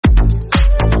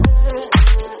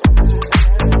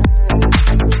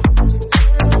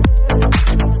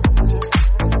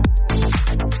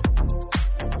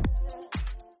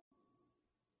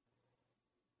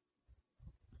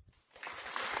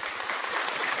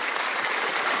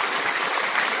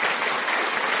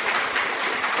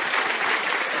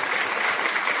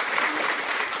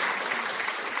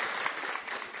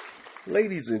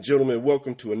Ladies and gentlemen,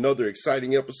 welcome to another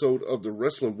exciting episode of the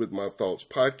Wrestling With My Thoughts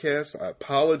podcast. I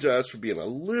apologize for being a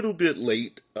little bit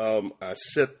late. I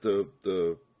set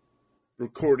the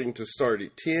recording to start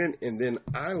at 10, and then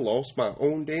I lost my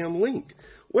own damn link.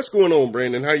 What's going on,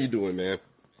 Brandon? How you doing, man?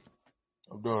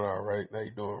 I'm doing all right. How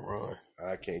you doing, Ron?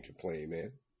 I can't complain,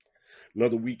 man.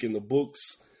 Another week in the books,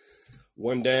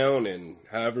 one down, and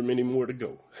however many more to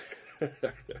go.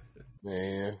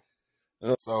 Man.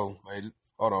 So,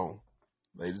 hold on.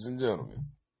 Ladies and gentlemen,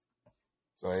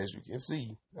 so as you can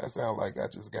see, that sounds like I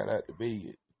just got out the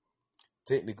bed.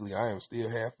 Technically, I am still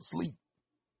half asleep.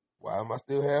 Why am I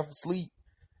still half asleep?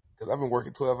 Because I've been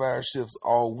working 12-hour shifts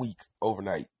all week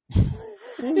overnight.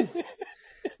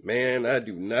 Man, I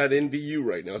do not envy you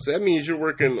right now. So that means you're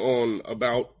working on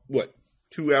about,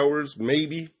 2 hours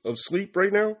maybe of sleep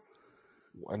right now?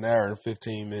 1 hour and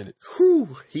 15 minutes.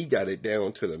 Whew, he got it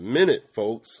down to the minute,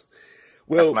 folks.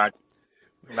 Well, that's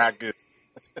not good.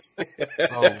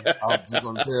 So I'm just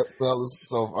gonna tell fellas.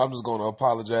 So I'm just gonna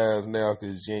apologize now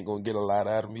because you ain't gonna get a lot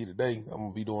out of me today. I'm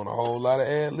gonna be doing a whole lot of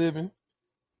ad-libbing,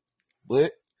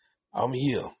 but I'm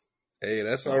here. Hey,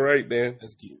 that's all right, man.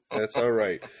 Let's get it. That's all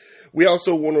right. We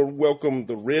also want to welcome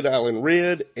the Red Island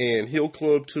Red and Hill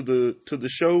Club to the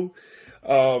show.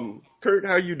 Kurt,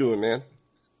 how you doing, man?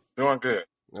 Doing good.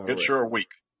 All good right. short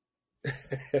week.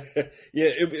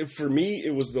 Yeah, for me,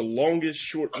 it was the longest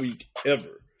short week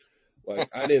ever. Like,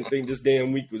 I didn't think this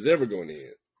damn week was ever going to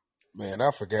end. Man, I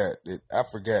forgot that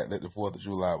the 4th of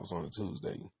July was on a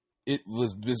Tuesday. It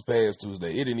was this past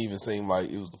Tuesday. It didn't even seem like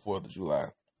it was the 4th of July.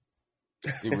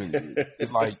 It really did.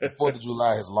 It's like the 4th of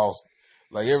July has lost,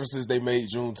 like ever since they made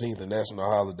Juneteenth a national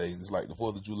holiday, it's like the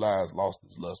 4th of July has lost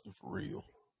its luster for real.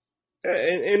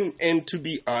 And to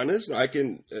be honest, I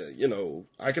can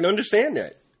understand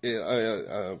that.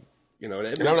 That and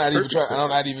I'm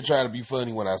not even trying to be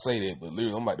funny when I say that, but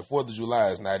literally, I'm like, the 4th of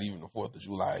July is not even the 4th of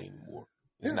July anymore.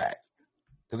 It's not,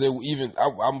 because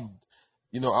I'm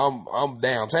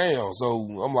downtown,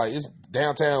 so I'm like,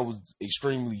 downtown was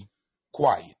extremely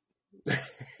quiet.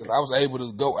 Cause I was able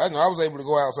to go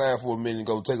outside for a minute and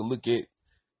go take a look at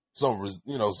so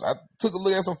I took a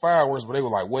look at some fireworks, but they were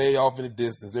like way off in the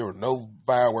distance. There were no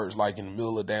fireworks like in the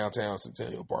middle of downtown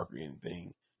Centennial Park or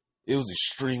anything. It was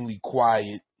extremely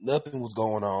quiet. Nothing was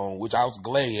going on, which I was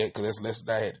glad because that's less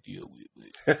than I had to deal with.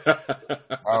 But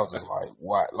I was just like,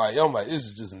 why? Like, I'm like, this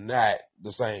is just not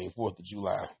the same 4th of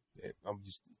July that I'm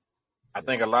used to. I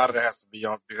think a lot of that has to be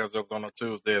on because it was on a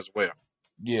Tuesday as well.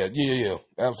 Yeah,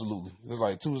 absolutely. It's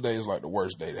like Tuesday is like the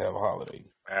worst day to have a holiday.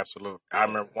 Absolutely. I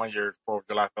remember one year 4th of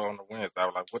July fell on the Wednesday. I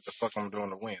was like, what the fuck am I doing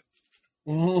on the Wednesday?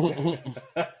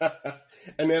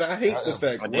 And then I hate the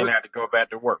fact and then I had to go back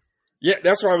to work. Yeah,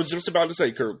 that's what I was just about to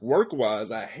say, Kirk.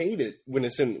 Work-wise, I hate it when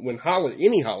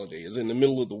any holiday is in the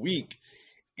middle of the week,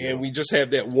 and we just have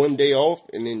that one day off,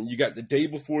 and then you got the day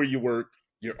before you work,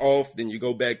 you're off, then you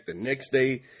go back the next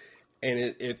day, and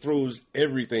it throws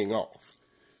everything off.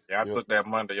 Yeah, I took that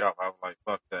Monday off. I was like,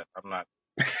 fuck that. I'm not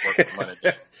working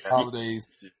Monday.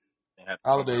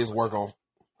 Holidays work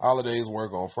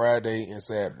on Friday and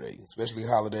Saturday, especially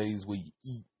holidays where you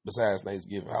eat. Besides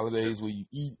Thanksgiving, holidays where you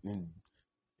eat and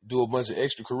do a bunch of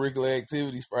extracurricular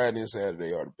activities, Friday and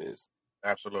Saturday are the best.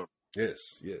 Absolutely. Yes.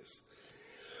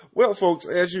 Well, folks,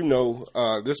 as you know,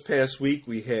 this past week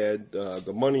we had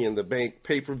the Money in the Bank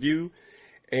pay-per-view,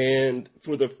 and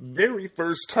for the very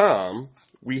first time,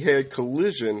 we had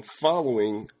Collision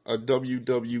following a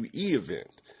WWE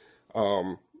event.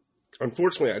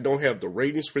 Unfortunately, I don't have the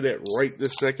ratings for that right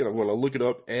this second. I'm going to look it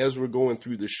up as we're going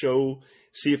through the show,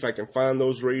 see if I can find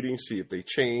those ratings, see if they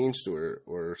changed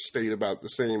or stayed about the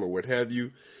same or what have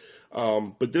you.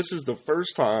 But this is the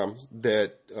first time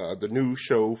that the new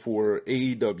show for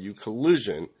AEW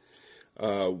Collision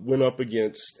went up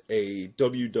against a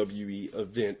WWE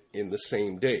event in the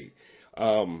same day.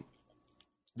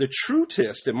 The true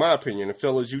test, in my opinion, and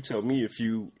fellas, you tell me if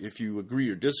you agree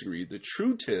or disagree, the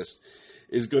true test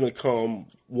is going to come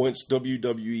once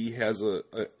WWE has an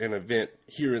event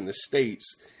here in the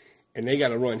States, and they got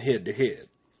to run head to head.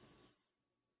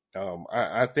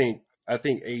 I think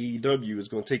AEW is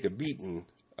going to take a beating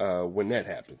when that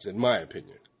happens, in my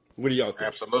opinion. What do y'all think?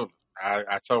 Absolutely,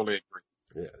 I totally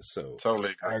agree. Yeah, so totally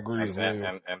agree. I agree as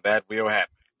well. And that will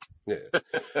happen. Yeah.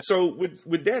 So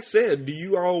with that said, do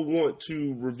you all want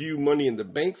to review Money in the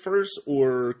Bank first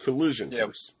or Collision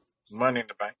first? Money in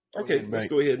the Bank. Okay, let's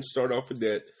go ahead and start off with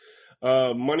that.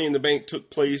 Money in the Bank took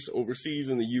place overseas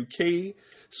in the UK,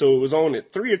 so it was on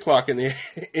at 3:00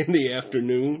 in the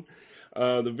afternoon.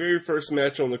 The very first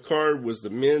match on the card was the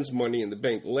men's Money in the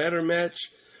Bank ladder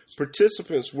match.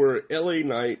 Participants were LA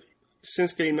Knight,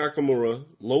 Shinsuke Nakamura,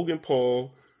 Logan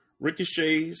Paul,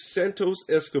 Ricochet, Santos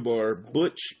Escobar,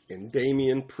 Butch, and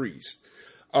Damian Priest.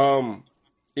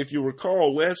 If you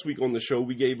recall, last week on the show,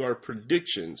 we gave our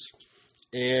predictions.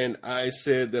 And I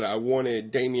said that I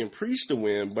wanted Damian Priest to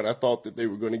win, but I thought that they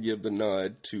were going to give the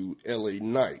nod to LA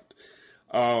Knight.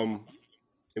 And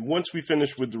once we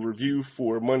finish with the review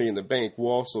for Money in the Bank,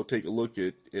 we'll also take a look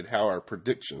at how our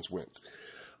predictions went.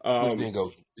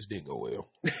 This didn't go well.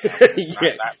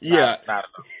 Not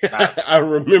enough. I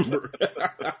remember.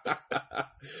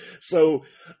 So,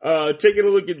 taking a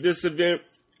look at this event,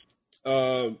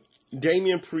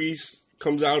 Damian Priest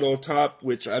comes out on top,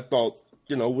 which I thought,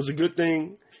 was a good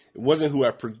thing. It wasn't who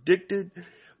I predicted.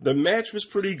 The match was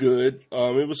pretty good.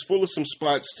 It was full of some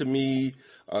spots to me.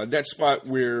 That spot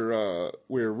where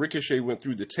Ricochet went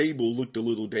through the table looked a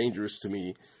little dangerous to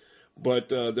me. But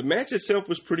the match itself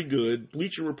was pretty good.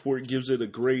 Bleacher Report gives it a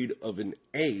grade of an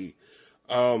A.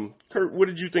 Kurt, what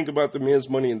did you think about the men's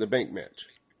Money in the Bank match?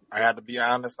 I had to be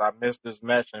honest. I missed this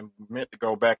match and meant to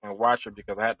go back and watch it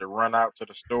because I had to run out to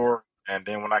the store. And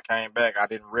then when I came back, I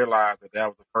didn't realize that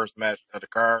was the first match of the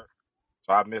card.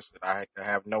 So I missed it. I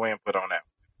have no input on that.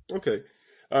 Okay.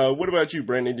 What about you,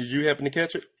 Brandon? Did you happen to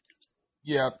catch it?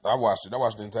 Yeah, I watched it. I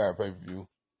watched the entire pay-per-view.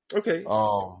 Okay.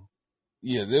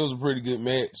 Yeah, there was a pretty good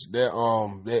match.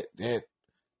 That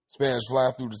Spanish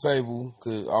fly through the table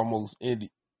could almost end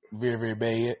it very, very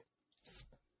bad.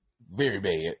 Very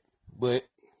bad. But,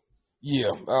 yeah,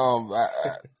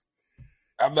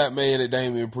 I'm not mad at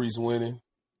Damian Priest winning.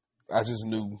 I just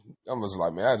knew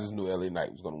LA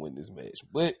Knight was going to win this match.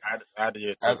 But I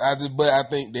did too. But I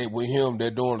think that with him,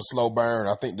 they're doing a slow burn.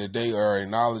 I think that they are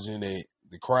acknowledging that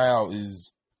the crowd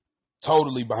is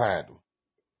totally behind them.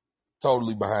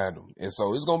 Totally behind them. And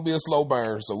so it's going to be a slow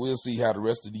burn. So we'll see how the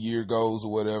rest of the year goes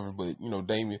or whatever. But,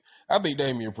 I think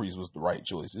Damian Priest was the right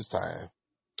choice. It's time.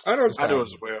 I do as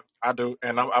well. I do.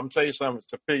 And I'm telling you something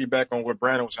to piggyback on what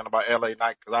Brandon was saying about LA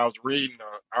Knight, because I was reading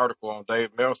an article on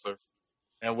Dave Meltzer.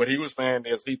 And what he was saying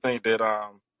is he think that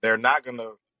they're not going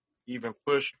to even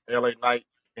push LA Knight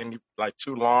any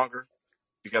too longer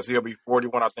because he'll be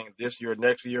 41, I think, this year,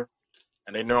 next year.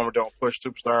 And they normally don't push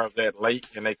superstars that late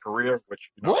in their career, which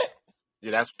what?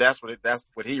 Yeah, that's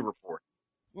what he reported.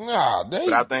 Nah,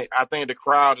 but I think the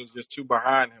crowd is just too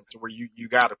behind him to where you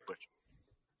got to push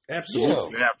him.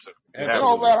 Absolutely, you have to. It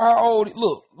don't matter how old.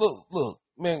 Look.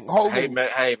 Man,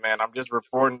 hey man, I'm just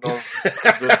reporting on.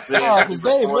 Because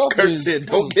Dave Meltzer said,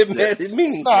 "Don't get mad at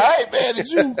me." No, I ain't mad at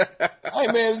you. I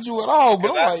ain't mad at you at all.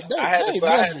 But I'm like,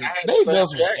 Dave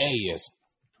Meltzer's ass.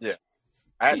 Yeah,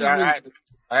 I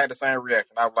had the same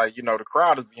reaction. I was like, the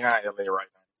crowd is behind LA right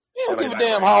now. He don't give a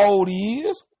damn how old he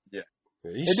is. Yeah.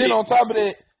 And then on top of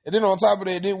that, then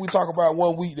we talk about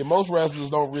 1 week that most wrestlers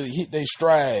don't really hit their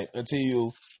stride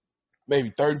until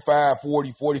maybe 35,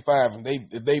 40, 45, and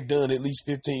they've done at least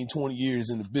 15, 20 years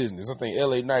in the business. I think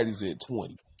LA Knight is at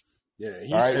 20.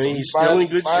 Yeah, he's still in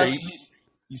good shape.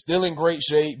 He's still in great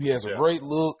shape. He has a great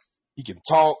look. He can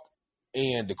talk,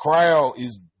 and the crowd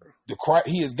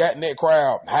he has gotten that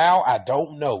crowd. How? I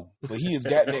don't know, but he has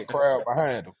gotten that crowd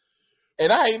behind him. And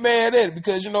I ain't mad at it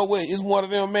because you know what? It's one of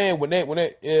them, man. When that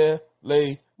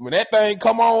thing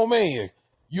come on, man,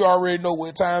 you already know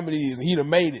what time it is, and he done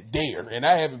made it there. And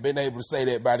I haven't been able to say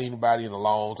that about anybody in a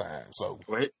long time. So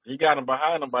he got him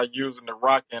behind him by using the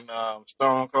Rock and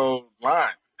Stone Cold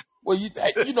line. Well, you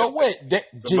know what? But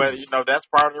that's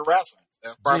part of the wrestling.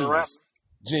 That's part of the wrestling.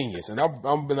 Genius, and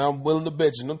I'm willing to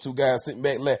bet you them two guys sitting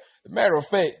back left. As a matter of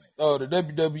fact, the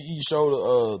WWE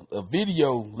showed a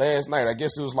video last night. I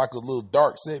guess it was like a little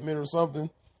dark segment or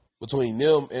something between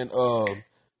them and the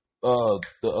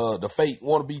fake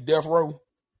wannabe Death Row.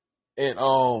 And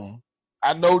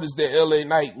I noticed that LA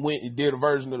Knight went and did a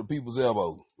version of the People's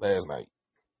Elbow last night.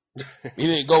 He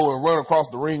didn't go and run across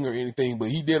the ring or anything, but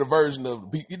he did a version of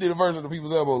the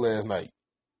People's Elbow last night.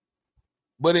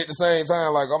 But at the same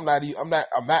time, like I'm not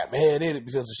mad at it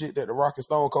because the shit that the Rock and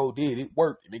Stone Cold did, it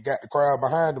worked and it got the crowd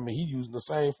behind him, and he using the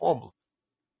same formula.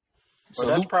 But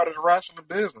that's part of the rational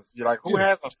business. You're like, who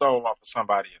hasn't stole off of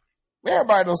somebody else?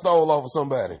 Everybody done stole off of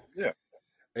somebody. Yeah.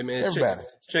 Hey man, everybody.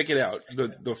 Check it out.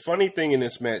 The funny thing in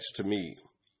this match to me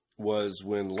was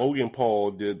when Logan Paul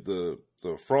did the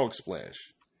frog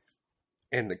splash.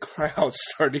 And the crowd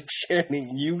started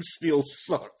chanting, "You still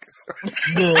suck."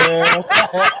 In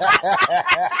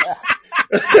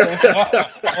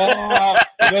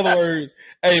other words,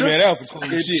 hey man, that was some cool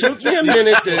shit. It took me a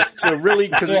minute to really,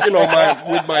 because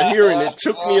with my hearing, it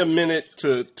took me a minute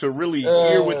to really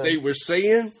hear what they were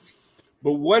saying.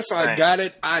 But once I got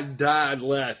it, I died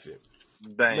laughing.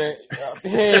 Dang. Man,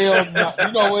 hell no.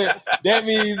 You know what? That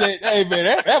means that, hey man,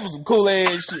 that was some cool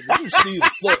ass shit. You still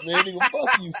suck, man. Nigga,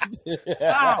 fuck you.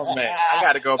 Oh man, I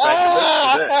gotta go back and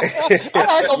listen to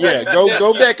that. Yeah,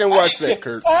 go back and watch that,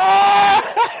 Kurt.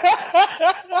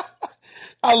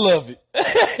 I love it.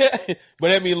 But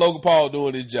that means Logan Paul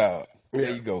doing his job.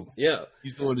 There you go. Yeah.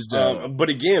 He's doing his job. But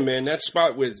again, man, that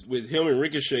spot with him and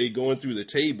Ricochet going through the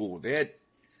table,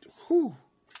 whew.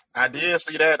 I did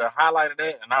see that, a highlight of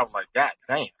that, and I was like, God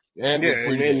damn.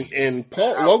 And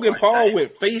Logan Paul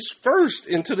went face first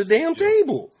into the damn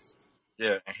table.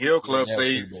 Yeah, and Hill Club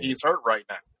say he's hurt right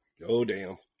now. Oh,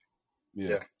 damn.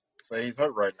 Yeah. Say he's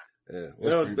hurt right now. Yeah.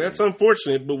 Well, that's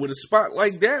unfortunate, but with a spot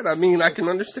like that, I mean, I can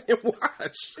understand why.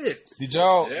 Shit. Did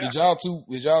y'all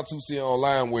two see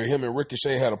online where him and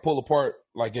Ricochet had a pull apart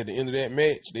like at the end of that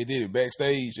match? They did it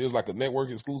backstage. It was like a network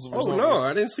exclusive or something. Oh, no,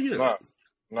 I didn't see that. No.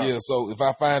 Yeah, so if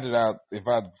I find it out, if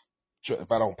I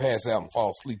don't pass out and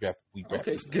fall asleep after we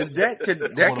practice, because that could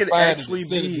actually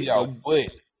be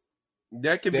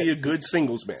that could be a good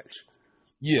singles match.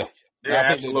 Yeah,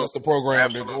 I think that's the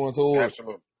program they're going towards.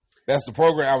 Absolutely. That's the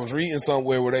program. I was reading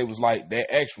somewhere where they was like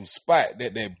that actual spot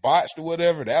that they botched or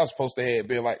whatever. That was supposed to have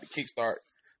been like the kickstart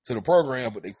to the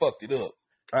program, but they fucked it up.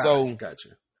 So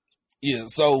gotcha. Yeah,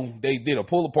 so they did a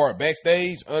pull apart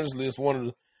backstage. Honestly, it's one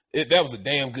of that was a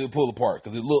damn good pull apart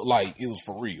because it looked like it was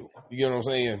for real. You get what I'm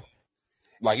saying?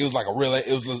 Like it was like a real.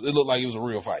 It looked like it was a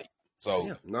real fight. So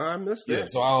yeah, no, I missed that. Yeah,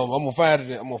 so I'm gonna find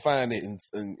it. I'm gonna find it and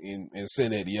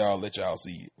send it to y'all. Let y'all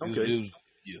see it. Okay.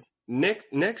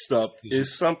 Next up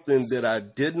is something that I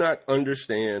did not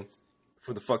understand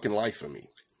for the fucking life of me.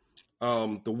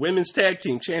 The women's tag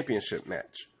team championship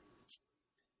match.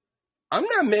 I'm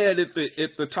not mad at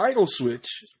the title switch.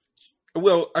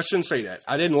 Well, I shouldn't say that.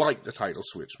 I didn't like the title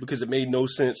switch because it made no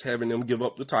sense having them give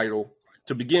up the title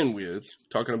to begin with.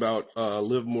 Talking about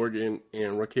Liv Morgan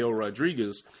and Raquel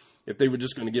Rodriguez, if they were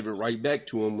just going to give it right back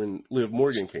to them when Liv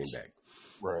Morgan came back.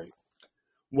 Right.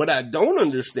 What I don't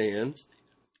understand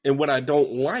and what I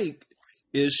don't like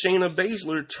is Shayna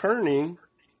Baszler turning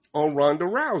on Ronda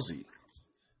Rousey.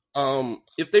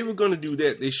 If they were going to do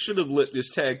that, they should have let this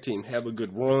tag team have a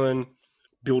good run,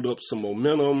 build up some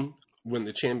momentum, win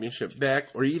the championship back,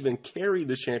 or even carry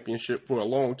the championship for a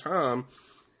long time.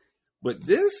 But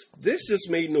this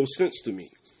just made no sense to me.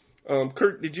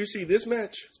 Kurt, did you see this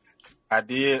match? I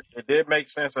did. It did make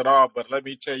sense at all, but let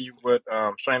me tell you what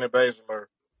Shayna Baszler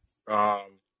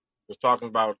was talking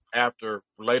about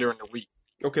later in the week.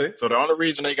 Okay. So the only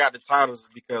reason they got the titles is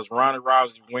because Ronda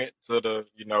Rousey went to the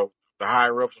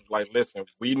higher ups and was like, listen,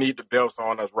 we need the belts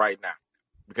on us right now,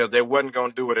 because they wasn't going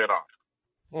to do it at all.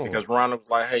 Because Ronda was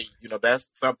like, hey, that's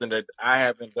something that I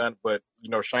haven't done, but,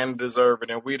 Shayna deserves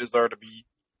it and we deserve to be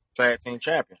tag team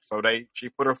champions. So she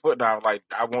put her foot down like,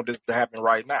 I want this to happen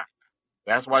right now.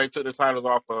 That's why they took the titles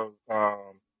off of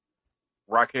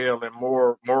Raquel and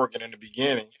Morgan in the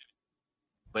beginning.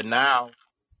 But now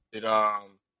that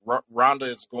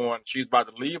Ronda is she's about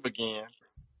to leave again,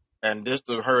 and this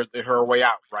is her way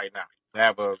out right now to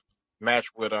have a match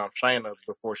with Shayna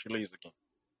before she leaves again.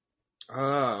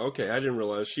 Ah, okay. I didn't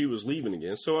realize she was leaving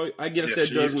again. So I guess that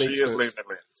does make sense.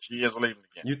 She is leaving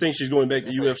again. You think she's going back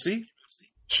to UFC?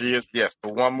 She is, yes.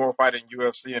 For one more fight in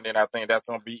UFC, and then I think that's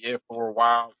going to be it for a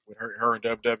while with her in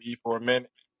WWE for a minute.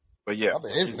 But yeah,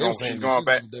 she's going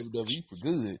back to WWE for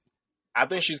good. I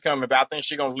think she's coming back. I think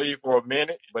she's going to leave for a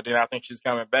minute, but then I think she's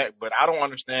coming back. But I don't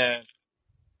understand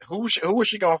who is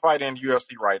she going to fight in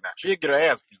UFC right now? She'll get her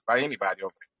ass beat by anybody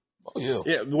over there. Oh yeah.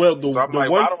 Yeah. Well, I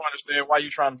don't understand why you're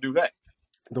trying to do that.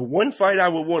 The one fight I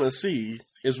would want to see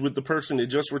is with the person that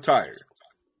just retired.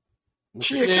 That's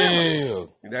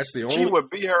the only. She would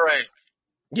beat her ass.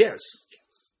 Yes.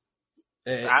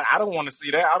 I don't want to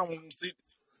see that. I don't want to see.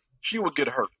 She would get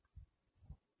hurt.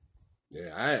 Yeah,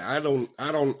 I don't.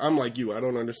 I'm like you. I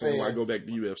don't understand why I go back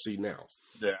to UFC now.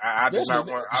 Yeah, I don't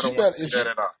want to see that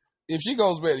at all. If she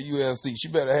goes back to UFC, she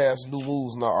better have some new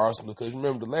moves in her arsenal. Because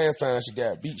remember, the last time she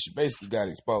got beat, she basically got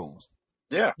exposed.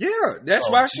 Yeah. Yeah, that's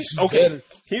why she's okay.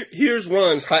 Here's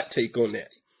Ron's hot take on that.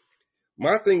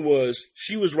 My thing was,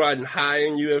 she was riding high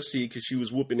in UFC because she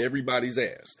was whooping everybody's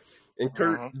ass. And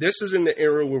Kurt, this is in the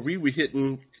era where we were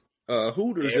hitting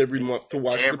Hooters every month to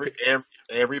watch every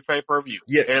pay-per-view.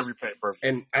 Yes. Every pay-per-view.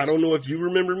 And I don't know if you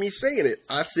remember me saying it.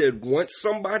 I said, once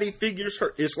somebody figures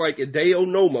her, it's like Hideo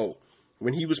Nomo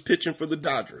when he was pitching for the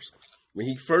Dodgers. When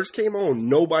he first came on,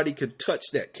 nobody could touch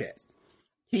that cat.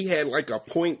 He had like a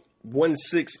 .16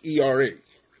 ERA.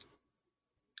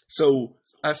 So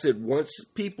I said, once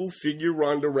people figure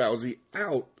Ronda Rousey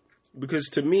out, because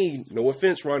to me, no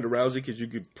offense, Ronda Rousey, because you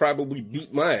could probably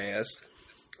beat my ass,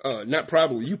 Not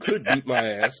probably. You could beat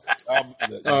my ass.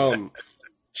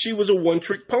 She was a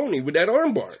one-trick pony with that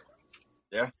armbar.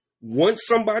 Yeah. Once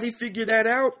somebody figured that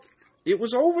out, it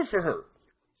was over for her.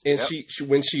 And she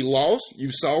when she lost, you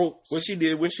saw what she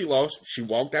did when she lost. She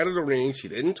walked out of the ring. She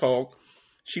didn't talk.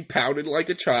 She pouted like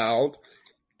a child.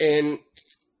 And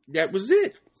that was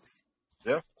it.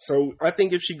 Yeah. So I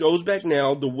think if she goes back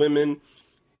now, the women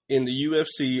in the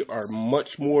UFC are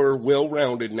much more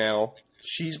well-rounded now.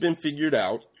 She's been figured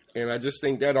out. And I just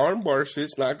think that armbar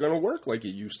shit's not going to work like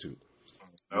it used to.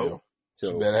 No. Yeah.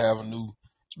 So, She better have a new.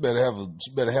 She better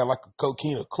have like a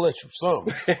coquina clutch or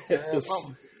something.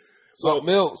 Something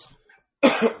else.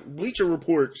 Bleacher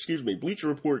Report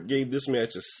gave this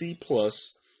match a C+,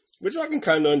 which I can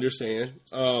kind of understand.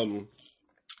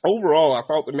 Overall, I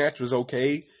thought the match was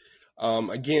okay.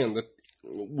 Again,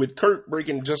 with Kurt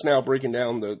breaking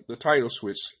down the title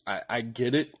switch, I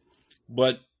get it,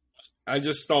 but I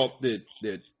just thought that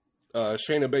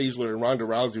Shayna Baszler and Ronda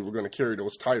Rousey were going to carry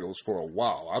those titles for a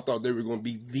while. I thought they were going to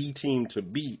be the team to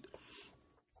beat.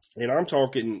 And I'm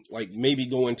talking like maybe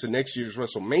going to next year's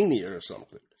WrestleMania or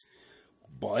something.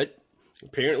 But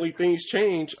apparently things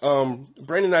change.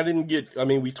 Brandon,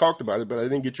 we talked about it, but I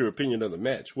didn't get your opinion of the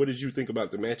match. What did you think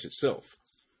about the match itself?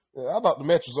 I thought the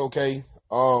match was okay.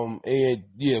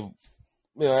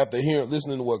 After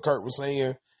listening to what Kurt was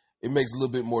saying, it makes a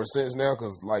little bit more sense now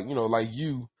because,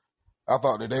 I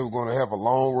thought that they were going to have a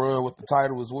long run with the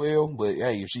title as well. But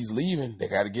hey, if she's leaving, they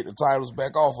got to get the titles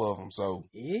back off of them. So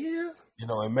yeah,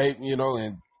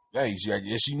 I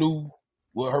guess she knew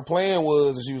what her plan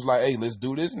was, and she was like, "Hey, let's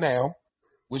do this now."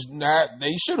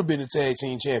 They should have been the tag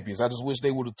team champions. I just wish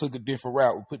they would have took a different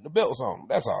route with putting the belts on them.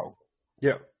 That's all.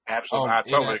 Yeah, absolutely. I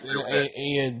totally agree with that.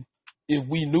 And if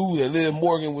we knew that Liv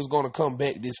Morgan was going to come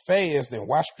back this fast, then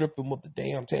why strip them of the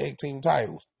damn tag team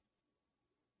titles?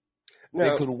 Now,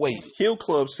 they could have waited. Hill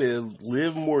Club says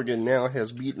Liv Morgan now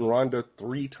has beaten Ronda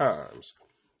 3 times.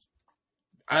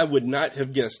 I would not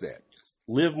have guessed that.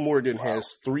 Liv Morgan has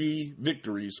 3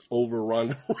 victories over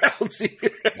Ronda Rousey.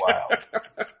 Wow.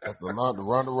 That's the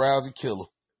Ronda Rousey killer.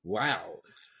 Wow.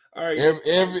 All right.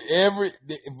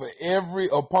 For every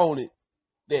opponent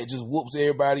that just whoops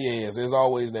everybody's ass, there's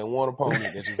always that one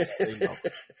opponent that just,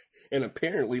 And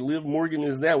apparently Liv Morgan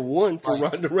is that one for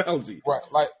Ronda Rousey.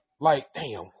 Right. Like,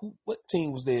 damn, what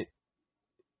team was that?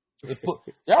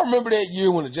 Y'all remember that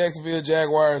year when the Jacksonville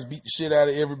Jaguars beat the shit out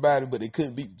of everybody, but they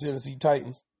couldn't beat the Tennessee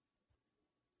Titans?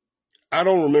 I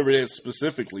don't remember that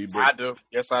specifically, but I do.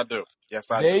 Yes, I do.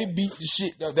 They beat the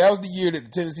shit. That was the year that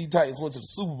the Tennessee Titans went to the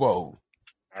Super Bowl.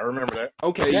 I remember that.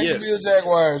 Okay, Jacksonville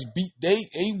Jaguars beat. They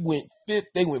went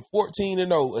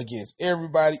 14-0 against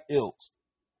everybody else,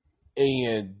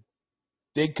 and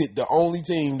the only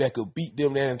team that could beat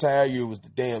them that entire year was the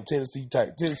damn Tennessee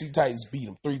Titans. Tennessee Titans beat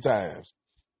them 3 times.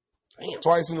 Damn.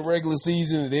 Twice in the regular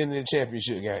season and then in the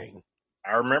championship game.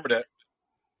 I remember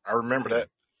that.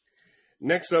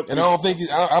 Next up, and I don't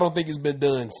think it's been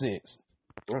done since.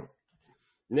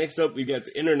 Next up, we got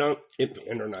the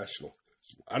international.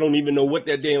 I don't even know what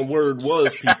that damn word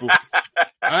was, people.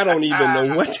 I don't even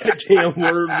know what that damn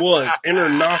word was.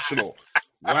 International.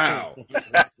 Wow.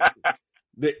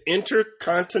 The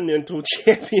Intercontinental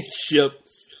Championship,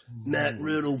 Matt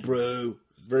Riddle, bro,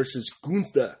 versus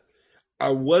Gunther.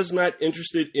 I was not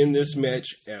interested in this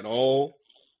match at all.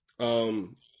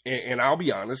 And I'll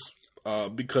be honest,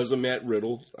 because of Matt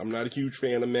Riddle. I'm not a huge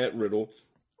fan of Matt Riddle.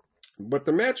 But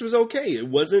the match was okay. It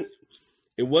wasn't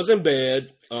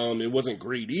bad. It wasn't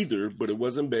great either, but it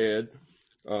wasn't bad.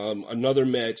 Another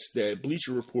match that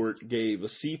Bleacher Report gave a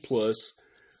C+.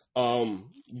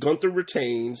 Gunther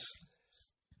retains.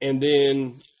 And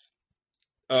then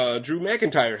Drew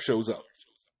McIntyre shows up.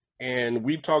 And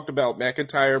we've talked about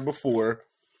McIntyre before.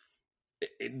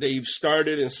 They've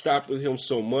started and stopped with him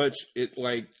so much, it's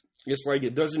like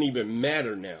it doesn't even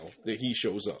matter now that he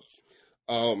shows up.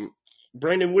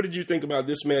 Brandon, what did you think about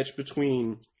this match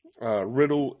between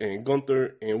Riddle and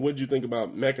Gunther? And what did you think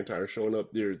about McIntyre showing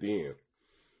up there at the end?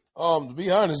 To be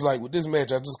honest, like with this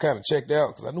match, I just kind of checked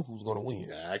out because I knew who was going to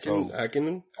win. I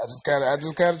just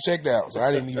kind of checked out, so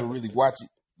I didn't even really watch it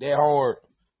that hard.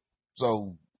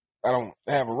 So I don't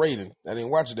have a rating. I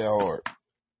didn't watch it that hard,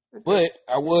 but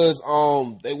I wasn't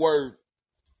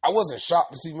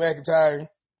shocked to see McIntyre.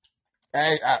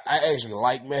 I actually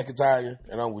like McIntyre,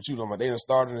 and I'm with you. They done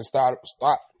started and stopped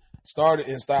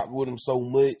with him so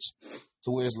much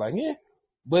to where it's like, yeah.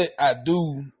 But I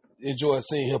do enjoy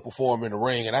seeing him perform in the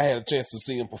ring, and I had a chance to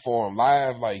see him perform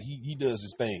live. Like he does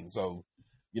his thing. So,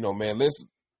 man,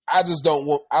 I do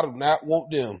not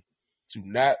want them to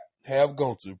not have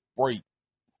Gunther break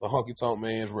the Honky Tonk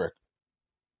Man's record.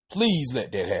 Please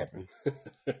let that happen.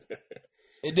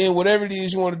 And then whatever it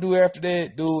is you want to do after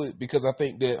that, do it, because I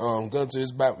think that Gunther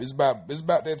is about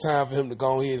that time for him to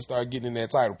go ahead and start getting in that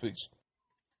title picture.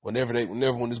 Whenever this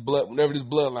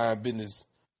bloodline business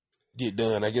get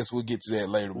done, I guess we'll get to that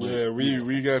later. But, yeah,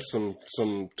 we got some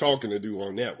talking to do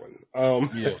on that one.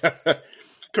 Yeah.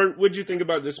 Kurt, what'd you think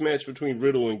about this match between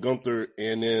Riddle and Gunther,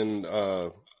 and then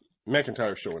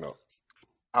McIntyre showing up?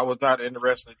 I was not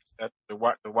interested to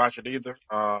watch it either.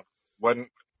 Wasn't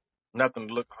nothing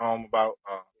to look home about,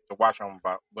 to watch home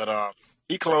about. But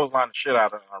he clotheslined the shit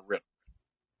out of Riddle.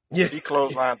 Yeah. He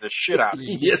clotheslined the shit out of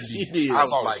him. Yes, he did. I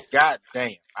was like, God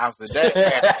damn. I said, that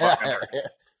had to fucking hurt.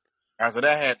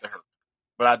 That had to hurt.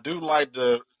 But I do like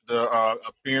the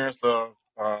appearance of,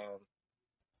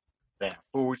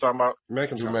 who are we talking about?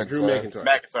 Drew McIntyre.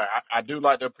 I do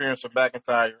like the appearance of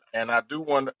McIntyre, and I do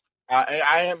want.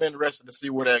 I am interested to see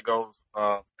where that goes.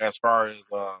 As far as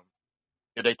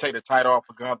if they take the title off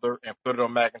of Gunther and put it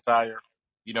on McIntyre,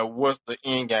 what's the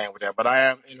end game with that? But I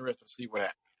am interested to see what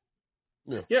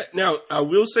happens. Yeah. Now I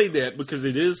will say that because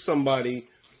it is somebody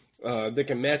that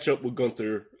can match up with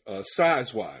Gunther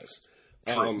size wise.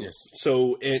 Yes.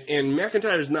 So and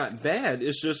McIntyre is not bad.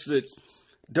 It's just that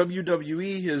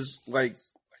WWE has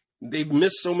they've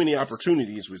missed so many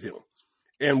opportunities with him.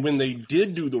 And when they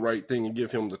did do the right thing and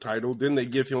give him the title, then they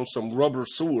give him some rubber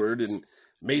sword and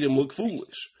made him look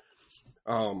foolish.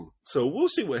 So we'll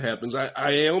see what happens. I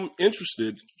am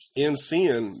interested in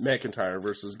seeing McIntyre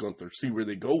versus Gunther, see where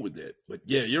they go with that. But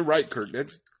yeah, you're right, Kirk.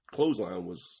 That clothesline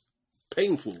was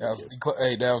painful. That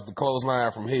was the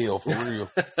clothesline from hell, for real.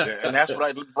 Yeah, and that's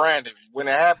what Brandon. When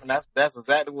it happened, that's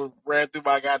exactly what ran through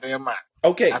my goddamn mind.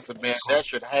 Okay. I said, man, that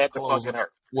should have had to fucking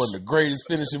hurt. One of the greatest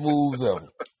finishing moves ever.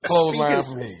 Clothesline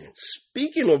from hell.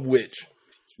 Speaking of which,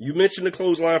 you mentioned the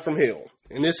clothesline from hell,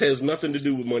 and this has nothing to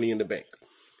do with Money in the Bank.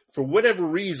 For whatever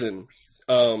reason,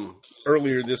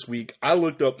 earlier this week, I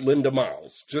looked up Linda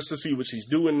Miles just to see what she's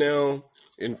doing now.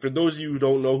 And for those of you who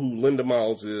don't know who Linda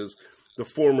Miles is, the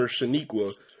former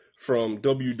Shaniqua from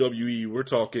WWE, we're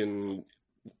talking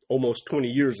almost 20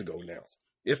 years ago now.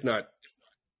 If not,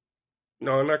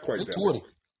 no, not quite that 20. long.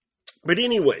 But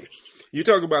anyway, you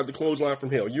talk about the clothesline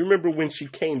from hell. You remember when she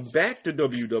came back to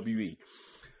WWE,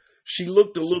 she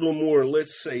looked a little more,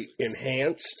 let's say,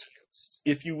 enhanced,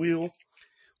 if you will.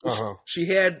 Uh-huh. She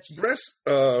had breast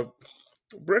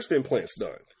implants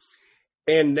done.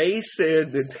 And they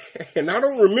said that, and I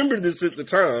don't remember this at the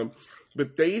time,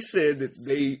 but they said that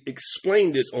they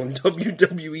explained it on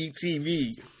WWE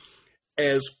TV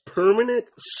as permanent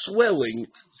swelling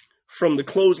from the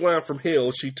clothesline from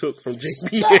hell she took from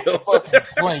JBL. Stop fucking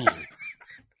playing.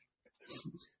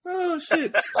 Oh,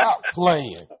 shit. Stop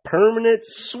playing. Permanent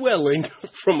swelling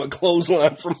from a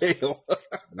clothesline from hell.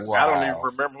 Wow. I don't even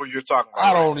remember who you're talking about.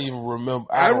 I don't even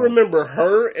remember. I remember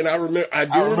her, and I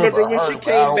remember when she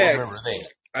came back. Remember that.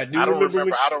 I don't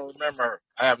remember her.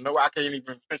 I can't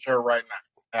even picture her right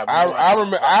now.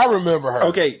 I remember her.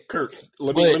 Okay, Kirk,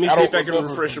 let me see if I can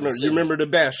refresh your memory. You remember the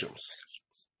Bashams?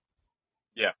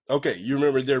 Yeah. Okay, you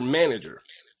remember their manager?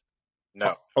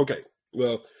 No. Okay,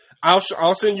 well,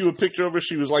 I'll send you a picture of her.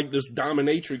 She was like this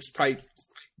dominatrix type.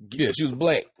 Yeah, she was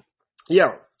black.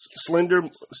 Yeah, slender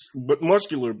but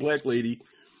muscular black lady.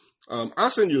 I'll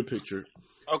send you a picture.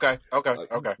 Okay.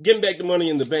 Getting back to Money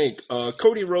in the Bank,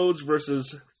 Cody Rhodes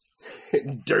versus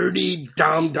Dirty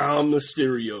Dom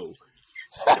Mysterio.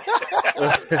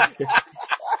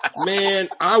 Man,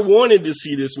 I wanted to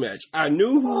see this match. I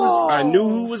knew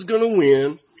who was going to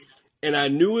win, and I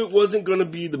knew it wasn't going to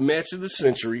be the match of the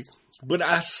century. But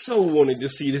I so wanted to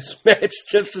see this match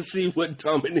just to see what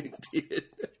Dominic did.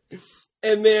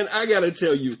 And man, I got to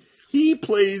tell you, he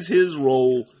plays his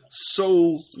role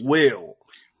so well.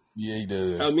 Yeah, he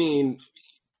does. I mean,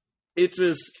 it's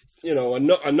just,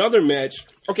 another match.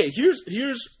 Okay, here's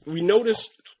we noticed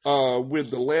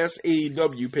with the last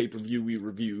AEW pay-per-view we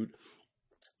reviewed,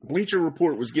 Bleacher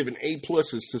Report was giving A+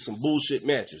 to some bullshit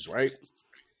matches, right?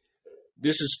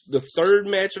 This is the third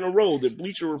match in a row that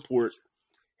Bleacher Report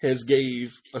has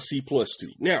gave a C+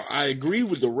 to. Now, I agree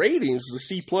with the ratings, the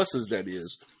C+, that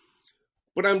is,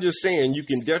 but I'm just saying you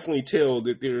can definitely tell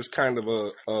that there's kind of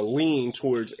a lean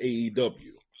towards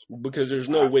AEW. Because there's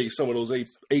no way some of those A+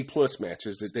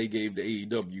 matches that they gave to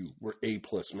AEW were A+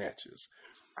 matches.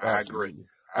 I agree.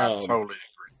 I totally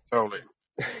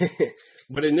agree.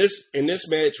 But in this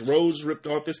match, Rhodes ripped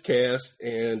off his cast,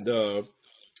 and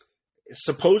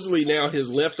supposedly now his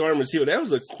left arm is healed. That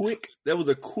was a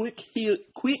quick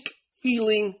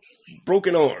healing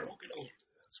broken arm.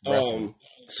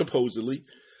 Supposedly.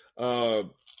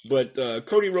 But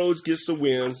Cody Rhodes gets the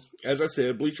win. As I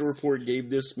said, Bleacher Report gave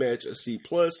this match a C+.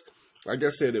 Like I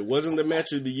said, it wasn't the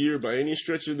match of the year by any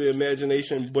stretch of the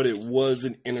imagination, but it was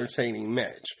an entertaining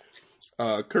match.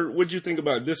 Kurt, what'd you think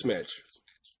about this match?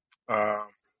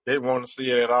 Didn't want to see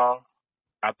it at all.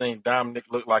 I think Dominic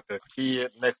looked like a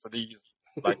kid next to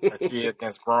like a kid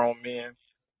against grown men.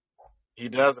 He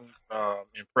doesn't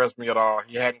impress me at all.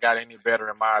 He hadn't got any better,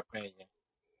 in my opinion.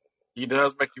 He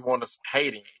does make you want to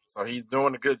hate him, so he's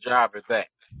doing a good job at that.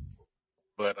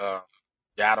 But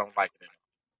yeah, I don't like it anymore.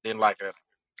 Didn't like it.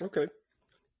 Okay,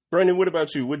 Brandon, what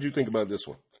about you? What did you think about this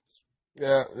one?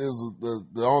 Yeah, it was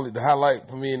the highlight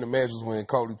for me in the match was when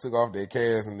Cody took off that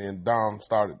cast and then Dom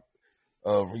started.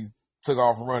 He took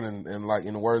off running, and like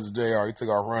in the words of JR, he took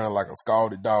off running like a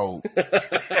scalded dog.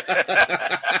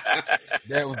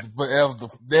 That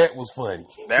was funny.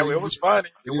 It was funny.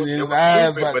 His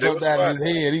eyes about jumped out of his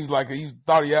head. He was like, he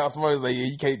thought he outsmart. He was like, yeah,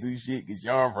 you can't do shit because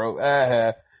your arm broke.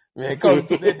 Man, Cody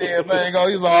took that damn thing off.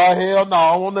 He's like, oh hell no,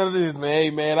 I don't want none of this, man. Hey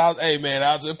man,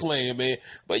 I was just playing, man.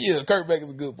 But yeah, Kurt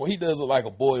Baker's a good boy. He does look like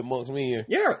a boy amongst men.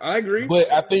 Yeah, I agree.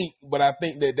 But I think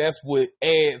that that's what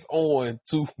adds on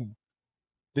to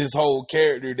this whole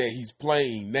character that he's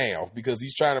playing now, because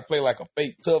he's trying to play like a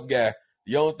fake tough guy.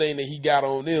 The only thing that he got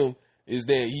on him is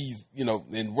that he's,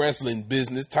 in wrestling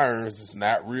business terms, it's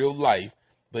not real life,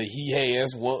 but he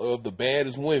has one of the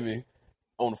baddest women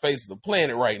on the face of the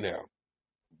planet right now.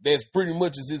 That's pretty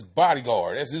much is his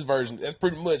bodyguard. That's his version. That's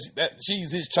pretty much that.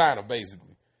 She's his China,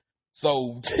 basically.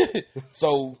 So,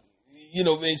 and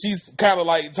she's kind of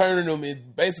like turning him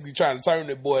and basically trying to turn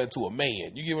that boy into a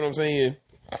man. You get what I'm saying?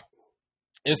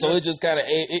 And so it just kind of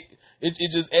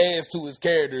it just adds to his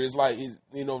character. It's like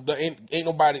ain't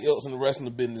nobody else in the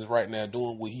wrestling business right now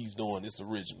doing what he's doing. It's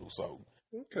original. So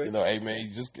hey man,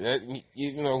 he's just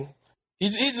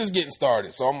he's just getting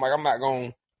started. So I'm like, I'm not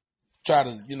gonna try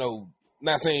to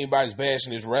not saying anybody's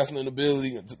bashing his wrestling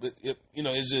ability.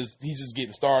 It's just he's just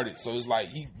getting started. So it's like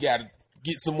he got to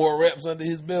get some more reps under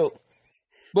his belt.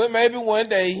 But maybe one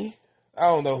day, I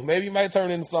don't know. Maybe he might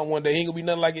turn into something one day. He ain't gonna be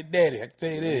nothing like his daddy. I can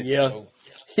tell you that. Yeah. So.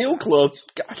 Hill Club,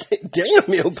 God damn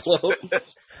Hill Club.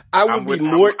 I'm with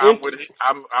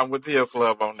Hill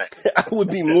Club on that. I would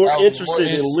be more interested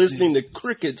in listening to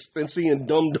crickets than seeing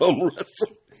Dum Dum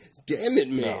wrestle. Damn it,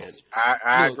 man. No.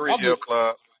 I agree, Hill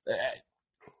Club.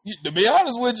 To be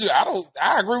honest with you,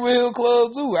 I agree with Hill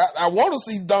Club too. I want to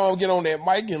see Dom get on that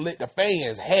mic and let the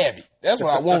fans have it. That's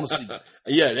what I want to see.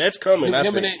 Yeah, that's coming.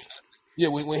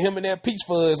 With him and that peach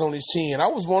fuzz on his chin, I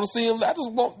just want to see him. I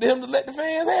just want him to let the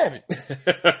fans have it.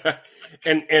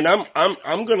 and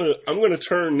I'm gonna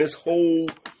turn this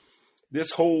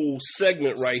whole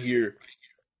segment right here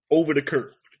over to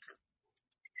Kurt.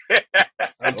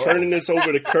 I'm turning this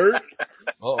over to Kurt.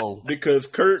 Because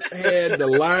Kurt had the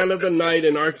line of the night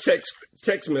in our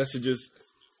text messages.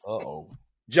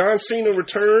 John Cena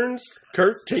returns.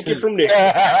 Kurt, take it from there.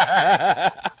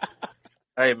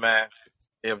 Hey man,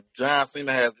 if John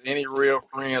Cena has any real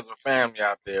friends or family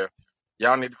out there,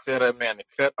 y'all need to tell that man to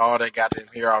cut all that goddamn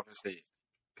hair off his head.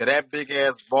 Cause that big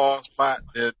ass bald spot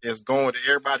that is going that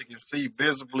everybody can see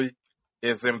visibly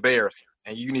is embarrassing,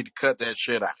 and you need to cut that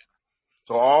shit out.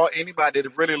 So anybody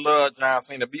that really loves John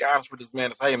Cena, be honest with this man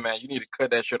and say, hey man, you need to cut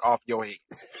that shit off your head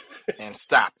and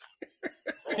stop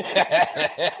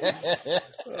it.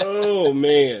 Oh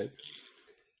man.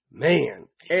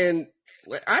 And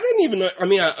I didn't even know,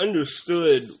 I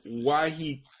understood why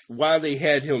they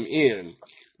had him in,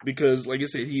 because like I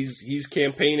said, he's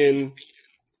campaigning,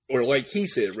 or like he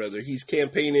said rather, he's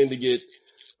campaigning to get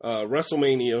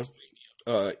WrestleMania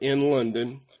in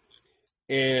London.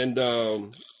 And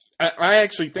I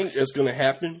actually think that's going to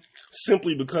happen,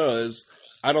 simply because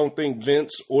I don't think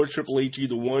Vince or Triple H,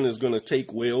 either one, is going to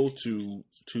take well to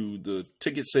the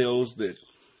ticket sales that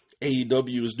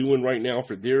AEW is doing right now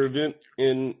for their event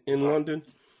in London.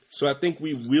 So I think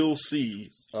we will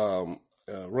see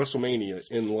WrestleMania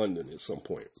in London at some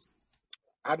point.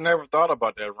 I never thought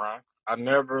about that, Ron. I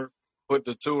never put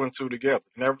the two and two together.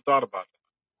 Never thought about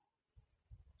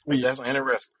that. That's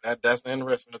interesting. That's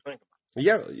interesting to think about.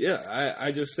 Yeah.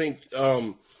 I just think,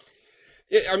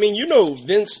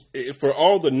 Vince, for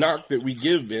all the knock that we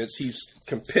give Vince, he's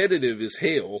competitive as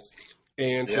hell.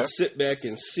 And to sit back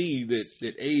and see that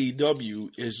AEW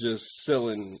is just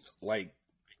selling like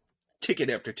ticket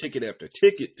after ticket after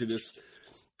ticket to this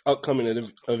upcoming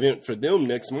event for them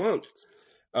next month,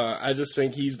 I just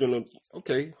think he's going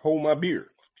to, hold my beer.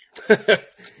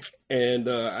 And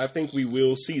I think we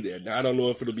will see that. Now, I don't know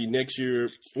if it'll be next year.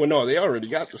 Well, no, they already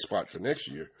got the spot for next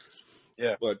year.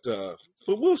 Yeah. But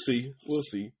we'll see. We'll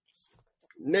see.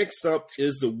 Next up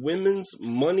is the Women's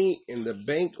Money in the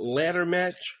Bank ladder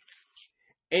match.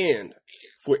 And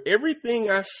for everything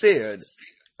I said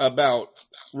about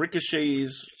Ricochet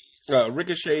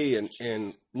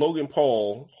and Logan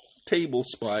Paul table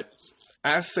spot,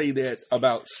 I say that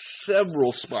about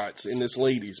several spots in this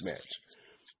ladies match.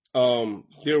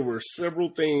 There were several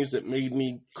things that made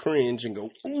me cringe and go,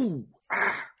 ooh,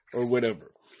 ah, or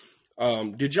whatever.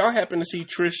 Did y'all happen to see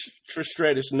Trish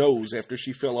Stratus' nose after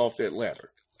she fell off that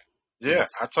ladder? Yeah,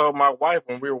 yes. I told my wife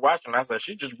when we were watching, I said,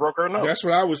 she just broke her nose. That's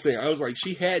what I was thinking. I was like,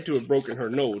 she had to have broken her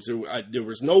nose. There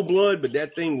was no blood, but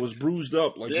that thing was bruised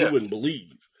up like you wouldn't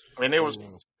believe. And it was,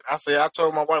 I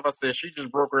told my wife, I said, she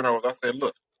just broke her nose. I said,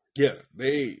 look. Yeah,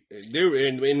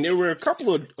 and there were a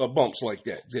couple of bumps like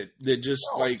that just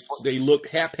they looked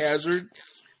haphazard.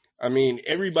 I mean,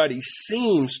 everybody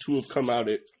seems to have come out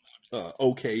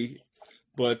okay.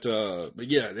 But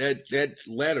yeah, that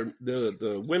ladder,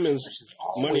 the women's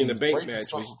Money in the Bank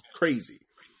match was crazy.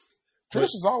 Trish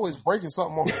is always breaking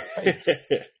something on her face.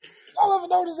 Y'all ever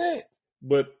notice that?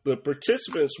 But the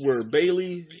participants were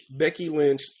Bayley, Becky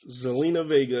Lynch, Zelina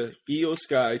Vega, Io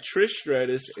Sky, Trish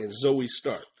Stratus, and Zoe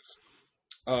Stark.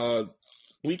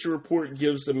 Bleacher Report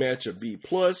gives the match a B+.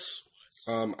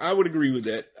 I would agree with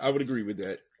that.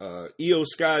 Io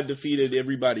Sky defeated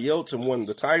everybody else and won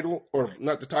the title, or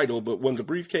not the title, but won the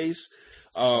briefcase.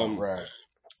 Right.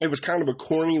 It was kind of a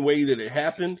corny way that it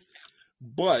happened,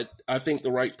 but I think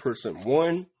the right person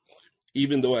won.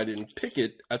 Even though I didn't pick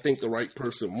it, I think the right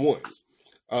person won.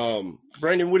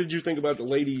 Brandon, what did you think about the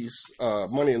ladies'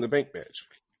 Money in the Bank match?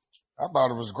 I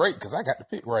thought it was great because I got the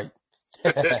pick right.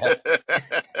 That's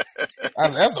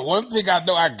the one thing I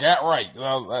know I got right.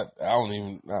 I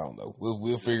don't know.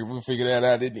 We'll figure that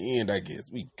out at the end, I guess.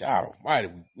 God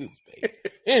almighty, we was bad.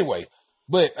 Anyway,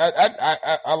 but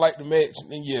I like the match,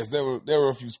 and yes, there were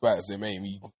a few spots that made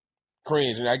me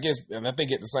cringe, and I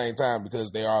think at the same time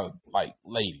because they are like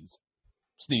ladies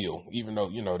still, even though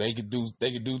they could do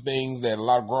things that a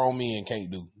lot of grown men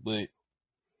can't do, but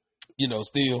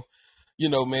still.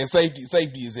 Man, safety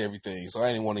is everything. So I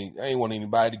ain't want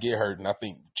anybody to get hurt, and I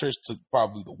think Trish took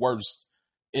probably the worst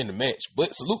in the match.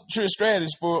 But salute Trish Stratus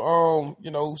for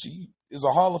she is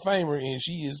a Hall of Famer and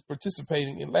she is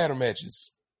participating in ladder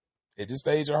matches at this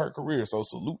stage of her career. So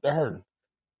salute to her.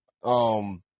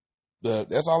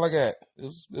 That's all I got.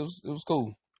 It was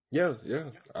cool. Yeah.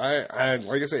 I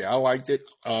like I say, I liked it.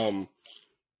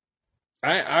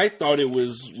 I thought it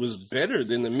was better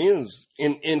than the men's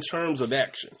in terms of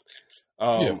action.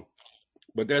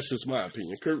 But that's just my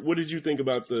opinion. Kurt, what did you think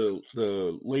about the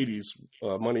ladies'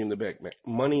 Money in the Bank match?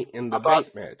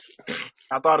 Bank match.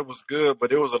 I thought it was good,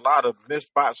 but there was a lot of missed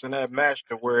spots in that match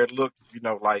to where it looked,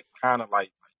 like kind of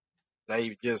like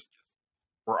they just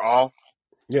were off.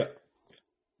 Yeah.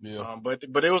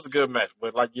 But it was a good match.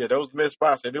 But those missed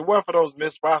spots. If it weren't for those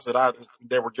missed spots that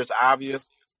were just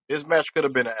obvious, this match could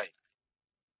have been an A.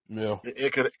 Yeah.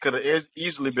 It could have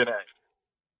easily been an A.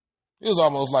 It was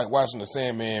almost like watching the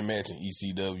Sandman match in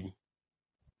ECW.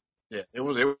 Yeah, it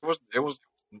was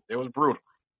brutal.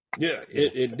 Yeah,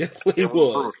 it definitely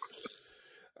was.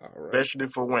 All right. Especially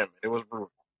for women, it was brutal.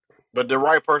 But the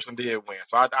right person did win,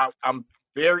 so I'm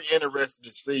very interested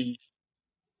to see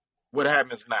what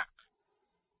happens now.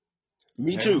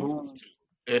 Me too.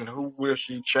 Who will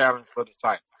she challenge for the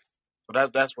title? So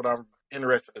that's what I'm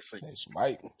interested to see. She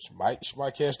might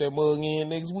cash that mug in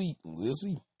next week. We'll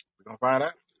see. We're gonna find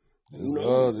out.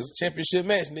 This championship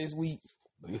match next week.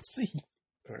 We'll see.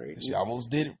 All right. She almost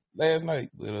did it last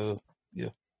night, but yeah.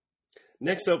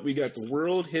 Next up, we got the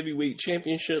World Heavyweight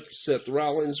Championship: Seth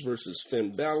Rollins versus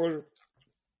Finn Balor.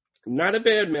 Not a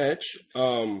bad match.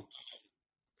 I'll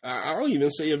even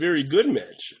say a very good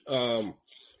match.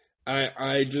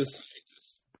 I just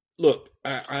look.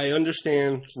 I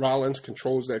understand Rollins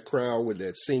controls that crowd with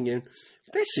that singing.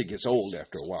 That shit gets old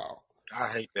after a while. I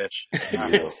hate that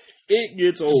shit. It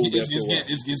gets old.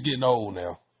 It's getting old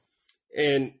now.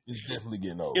 And it's definitely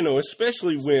getting old.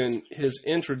 Especially when his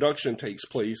introduction takes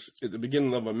place at the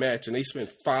beginning of a match and they spend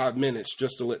 5 minutes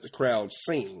just to let the crowd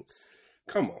sing.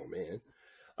 Come on, man.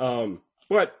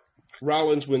 But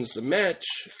Rollins wins the match.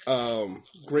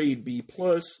 Grade B+.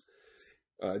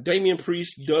 Damian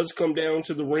Priest does come down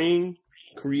to the ring,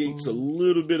 creates a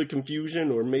little bit of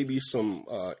confusion or maybe some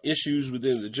issues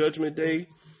within the Judgment Day.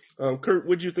 Kurt,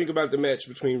 what did you think about the match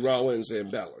between Rollins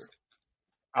and Balor?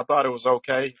 I thought it was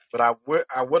okay, but I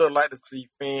would have liked to see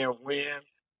Finn win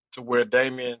to where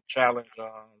Damian challenged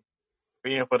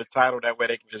Finn for the title. That way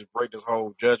they can just break this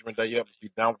whole Judgment Day up and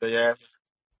be done with their asses.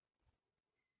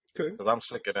 Okay. Because I'm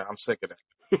sick of that. I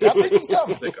think it's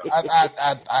coming.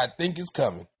 I think it's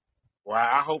coming. Well,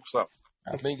 I hope so.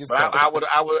 I think it's coming. But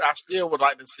I still would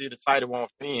like to see the title on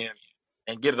Finn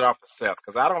and get it off of Seth,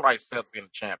 because I don't like Seth being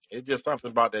the champion. It's just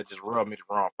something about that just rubbed me the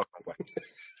wrong fucking way.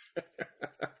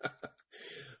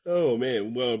 Oh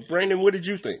man. Well, Brandon, what did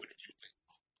you think?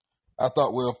 I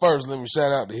thought, well, first, let me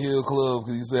shout out the Hill Club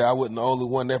because he said I wasn't the only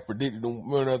one that predicted the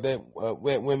winner of that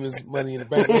women's Money in the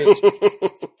Bank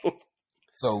match.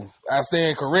 So I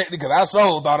stand corrected because I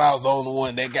sure thought I was the only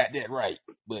one that got that right.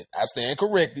 But I stand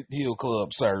corrected, Hill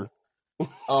Club, sir.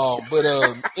 But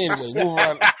anyway, moving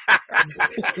on.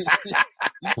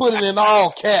 You put it in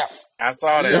all caps. I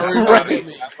saw that. Right.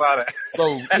 I saw that.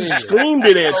 So I screamed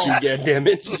it at you,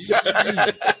 goddammit.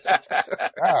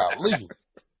 Golly.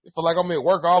 I feel like I'm at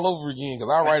work all over again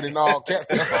because I write in all caps.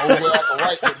 That's the only way I can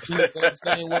write it. Kids can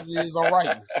understand what it is I'm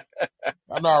writing.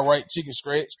 I know I write chicken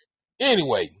scratch.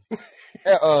 Anyway,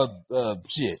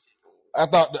 shit. I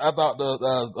thought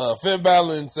the Finn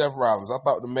Balor and Seth Rollins. I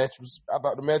thought the match was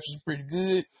pretty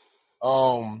good.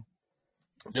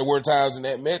 There were times in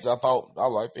that match I was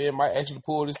like, Finn might actually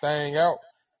pull this thing out.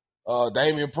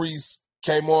 Damian Priest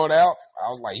came on out. I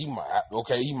was like, he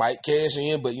might cash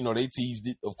in, but they teased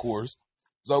it, of course.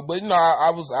 So, but I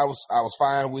was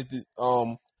fine with it.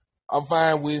 I'm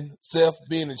fine with Seth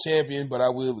being the champion, but I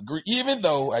will agree, even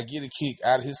though I get a kick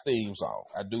out of his theme song.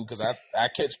 I do, because I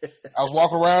was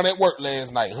walking around at work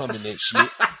last night humming that shit.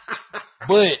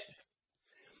 But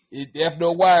after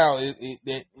a while,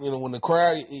 when the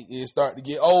crowd it start to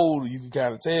get old, you can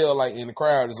kind of tell, like in the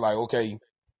crowd, it's like, okay,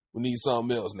 we need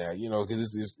something else now,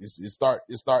 because it's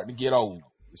starting to get old.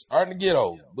 It's starting to get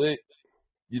old, but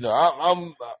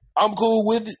I'm cool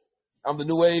with it. I'm the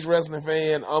new age wrestling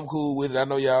fan. I'm cool with it. I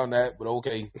know y'all not, but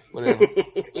okay, whatever.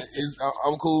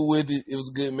 I'm cool with it. It was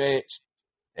a good match,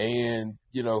 and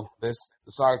the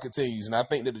saga continues. And I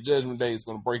think that the Judgment Day is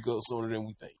going to break up sooner than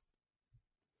we think.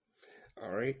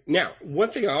 All right. Now, one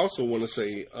thing I also want to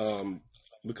say,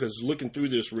 because looking through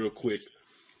this real quick,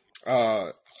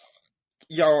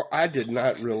 y'all, I did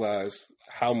not realize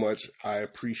how much I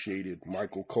appreciated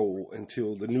Michael Cole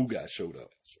until the new guy showed up.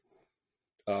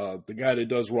 The guy that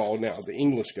does Raw now, the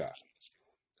English guy.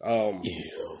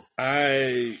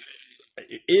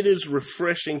 It is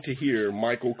refreshing to hear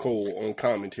Michael Cole on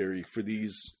commentary for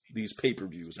these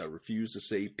pay-per-views. I refuse to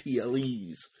say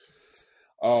PLEs.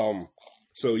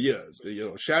 So yeah,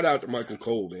 shout out to Michael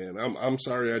Cole, man. I'm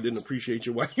sorry I didn't appreciate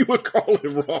you while you were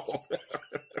calling Raw.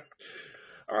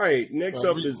 All right, next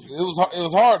up is it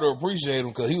was hard to appreciate him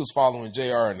because he was following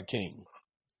JR and the King.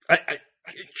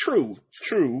 True.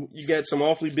 You got some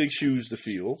awfully big shoes to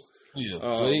fill. Yeah,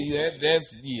 so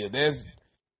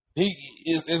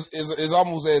it's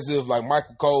almost as if like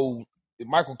Michael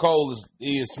Cole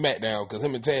is SmackDown because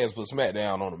him and Taz put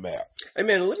SmackDown on the map. Hey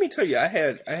man, let me tell you, I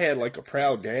had like a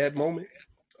proud dad moment.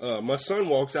 My son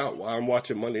walks out while I'm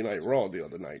watching Monday Night Raw the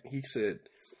other night. He said,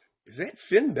 "Is that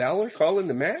Finn Balor calling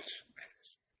the match?"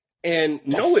 And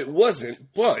no, it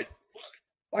wasn't. But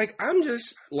like, I'm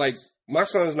just like, my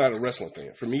son's not a wrestling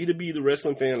fan. For me to be the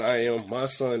wrestling fan I am, my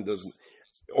son doesn't.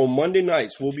 On Monday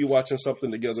nights, we'll be watching something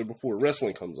together before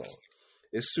wrestling comes on.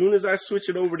 As soon as I switch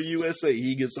it over to USA,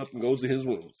 he gets up and goes to his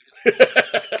room.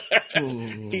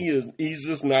 He's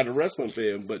just not a wrestling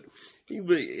fan. But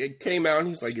it came out and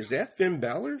he's like, "Is that Finn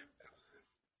Balor?"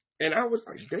 And I was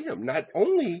like, damn, not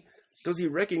only does he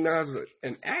recognize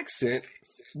an accent,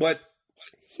 but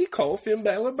he called Finn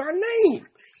Balor by name.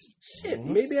 Shit,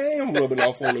 maybe I am rubbing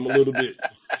off on him a little bit.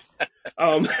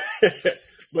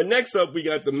 But next up, we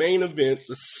got the main event,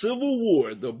 the Civil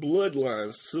War, the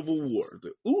Bloodline Civil War.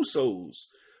 The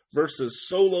Usos versus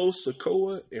Solo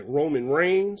Sikoa and Roman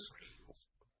Reigns.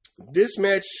 This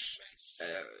match,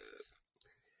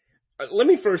 let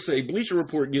me first say, Bleacher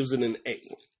Report gives it an A.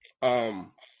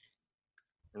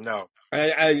 No.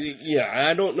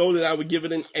 I don't know that I would give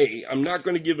it an A. I'm not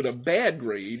going to give it a bad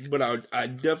grade, but I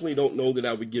definitely don't know that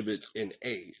I would give it an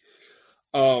A.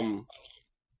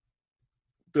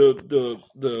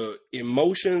 The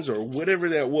emotions or whatever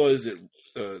that was,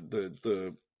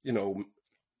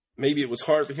 maybe it was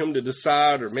hard for him to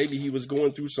decide, or maybe he was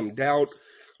going through some doubt,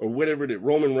 or whatever that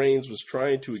Roman Reigns was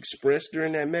trying to express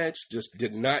during that match just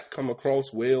did not come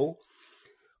across well.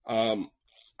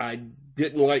 I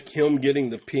didn't like him getting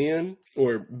the pin,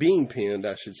 or being pinned,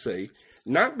 I should say.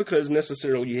 Not because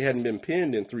necessarily he hadn't been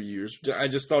pinned in 3 years. I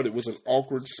just thought it was an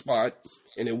awkward spot,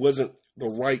 and it wasn't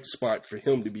the right spot for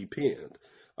him to be pinned.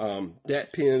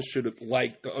 That pin should have,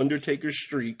 like the Undertaker's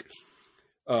streak,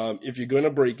 if you're going to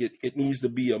break it, it needs to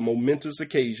be a momentous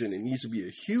occasion. It needs to be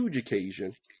a huge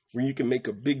occasion where you can make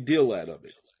a big deal out of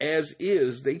it. As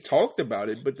is, they talked about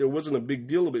it, but there wasn't a big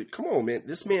deal of it. Come on, man.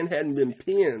 This man hadn't been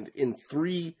pinned in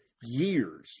 3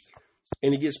 years,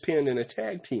 and he gets pinned in a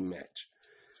tag team match.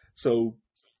 So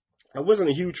I wasn't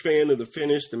a huge fan of the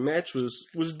finish. The match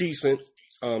was decent.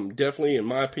 Definitely, in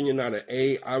my opinion, not an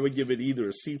A. I would give it either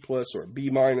a C plus or a B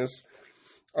minus.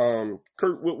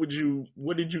 Kurt,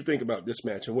 what did you think about this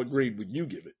match, and what grade would you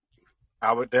give it?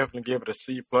 I would definitely give it a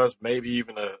C plus, maybe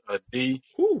even a D.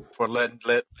 Whew. For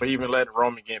even letting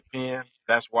Roman get pinned.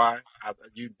 That's why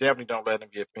you definitely don't let him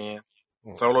get pinned.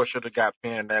 Solo should have got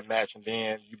pinned in that match, and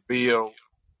then you build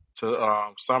to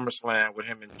SummerSlam with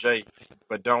him and Jay,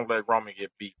 but don't let Roman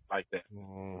get beat like that.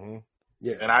 Mm-hmm.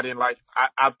 Yeah, and I didn't like.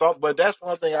 I thought, but that's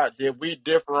one thing we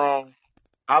differ on.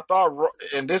 I thought,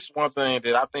 and this is one thing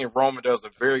that I think Roman does a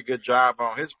very good job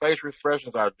on. His face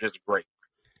expressions are just great.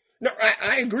 No,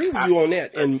 I agree with you on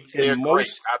that. And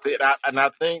most, great. I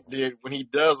think that when he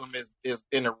does them is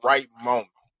in the right moment.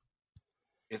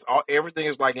 Everything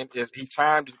is like he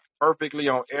timed it perfectly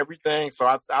on everything. So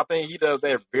I think he does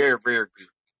that very, very good.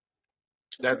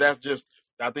 That's just,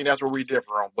 I think that's where we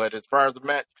differ on. But as far as the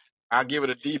match, I give it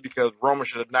a D because Roman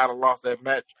should have not have lost that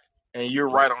match. And you're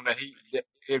right on that.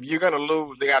 If you're gonna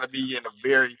lose, they got to be in a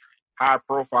very high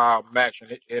profile match,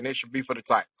 and it should be for the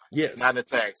title. Yes. Not the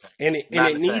tag team. And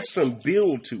it needs some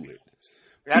build to it.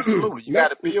 Absolutely. You got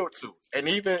to build to it. And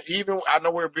even I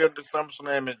know we're building to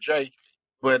SummerSlam and Jay,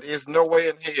 but there's no way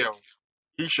in hell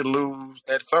he should lose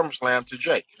at SummerSlam to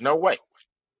Jay. No way.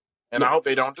 And I hope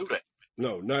they don't do that.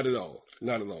 No, not at all.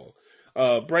 Not at all.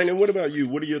 Brandon, what about you?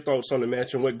 What are your thoughts on the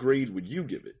match, and what grade would you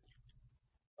give it?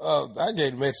 I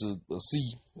gave the match a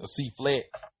C flat.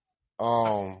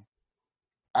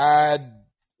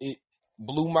 It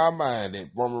blew my mind that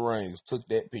Roman Reigns took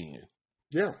that pin.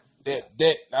 Yeah.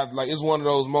 It's one of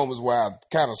those moments where I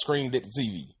kind of screamed at the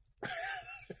TV.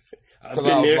 Because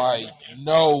I was like,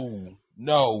 no.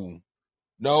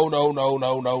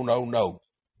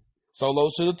 Solo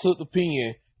should have took the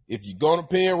pin. If you're going to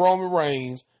pin Roman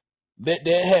Reigns, let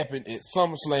that happen at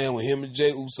SummerSlam with him and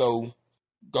Jey Uso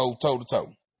go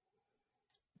toe-to-toe.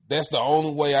 That's the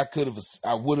only way I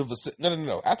would have.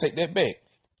 No. I take that back.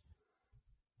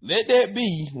 Let that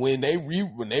be when they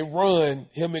run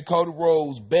him and Cody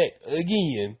Rhodes back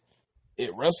again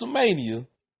at WrestleMania,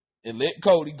 and let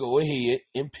Cody go ahead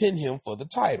and pin him for the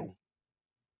title.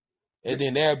 And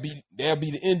then that'll be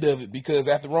the end of it, because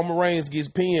after Roman Reigns gets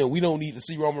pinned, we don't need to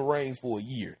see Roman Reigns for a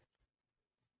year.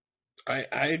 I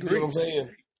agree. You know what I'm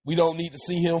saying? We don't need to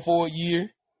see him for a year.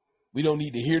 We don't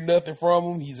need to hear nothing from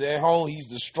him. He's at home. He's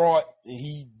distraught, and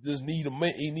he just need a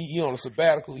minute. He on a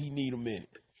sabbatical. He need a minute.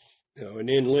 And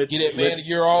then get that man a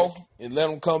year off and let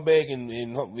him come back, and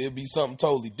it'll be something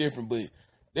totally different. But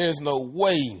there's no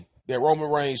way that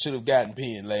Roman Reigns should have gotten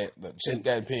pinned last.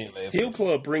 Heel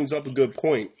Club brings up a good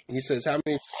point. He says, "How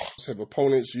many times have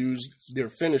opponents used their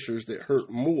finishers that hurt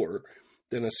more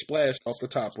than a splash off the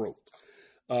top rope?"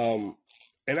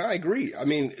 And I agree. I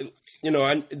mean,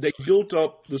 they built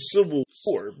up the Civil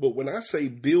War, but when I say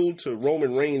build to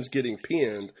Roman Reigns getting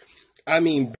pinned, I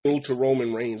mean build to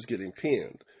Roman Reigns getting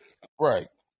pinned. Right.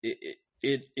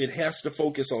 It has to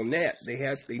focus on that. They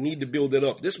need to build it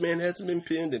up. This man hasn't been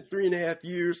pinned in 3.5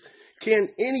 years. Can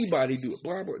anybody do it?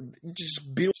 Blah blah.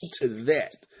 Just build to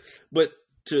that. But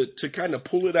to kind of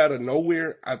pull it out of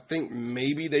nowhere, I think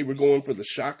maybe they were going for the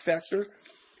shock factor.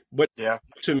 But it's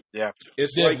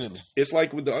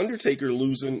like with the Undertaker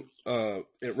losing at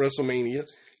WrestleMania.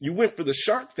 You went for the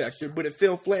shock factor, but it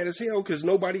fell flat as hell because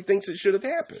nobody thinks it should have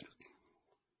happened.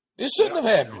 It shouldn't have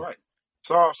happened. Right.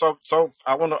 So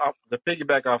I want to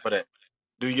piggyback off of that.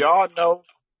 Do y'all know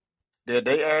that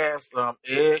they asked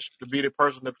Edge to be the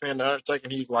person to pin the Undertaker?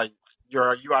 And he's like, "You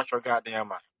out your goddamn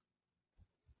mind."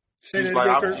 Say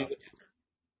that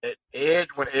again,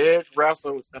 when Edge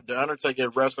wrestled the Undertaker at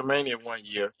WrestleMania one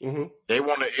year, they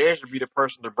wanted Edge to be the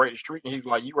person to break the streak, and he was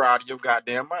like, "You were out of your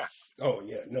goddamn mind." Oh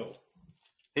yeah, no.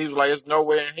 He was like, "There's no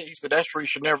way." He said that streak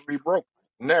should never be broken,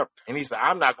 never. And he said,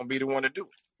 "I'm not gonna be the one to do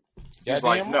it." He's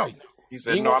like, "No." Right. He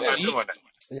said, "No, I'm not doing that."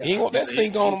 He ain't want that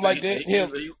stink on him like that.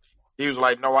 He was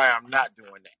like, "No, I am not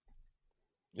doing that."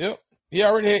 Yep. He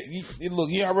already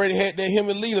had that him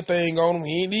and Lita thing on him.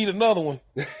 He ain't need another one.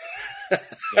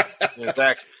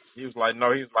 Exactly. He was like,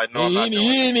 no, I'm not doing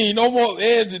he ain't need no more.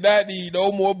 Edge did not need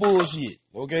no more bullshit.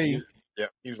 Okay.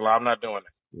 He was like, "I'm not doing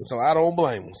that." So I don't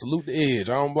blame him. Salute the Edge.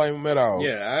 I don't blame him at all.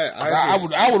 Yeah, I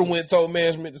would have went and told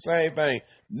management the same thing.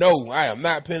 No, I am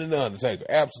not pinning the Undertaker.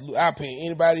 Absolutely, I pin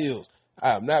anybody else.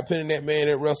 I am not pinning that man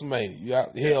at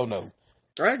WrestleMania. Hell no.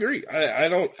 I agree. I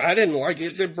didn't like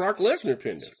it that Brock Lesnar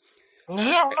pinned him.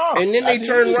 Hell no. And then they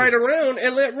turned right around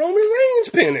and let Roman Reigns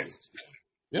pin him.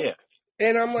 Yeah.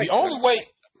 And I'm like,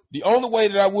 the only way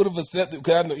that I would have accepted,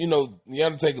 because I know, the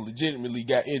Undertaker legitimately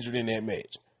got injured in that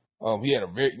match. He had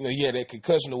he had that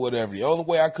concussion or whatever. The only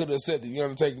way I could have accepted the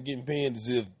Undertaker getting pinned is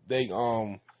if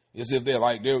they're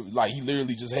like he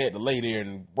literally just had to lay there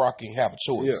and Brock can have a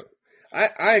choice. Yeah,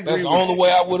 I agree. That's the only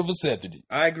way I would have accepted it.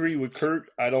 I agree with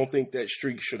Kurt. I don't think that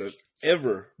streak should have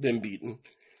ever been beaten.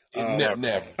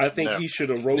 Never. I think he should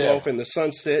have rode off in the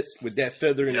sunset with that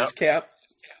feather in his cap.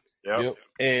 Yep.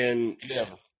 And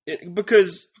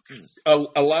because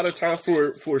a lot of time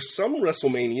for some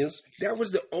WrestleManias, that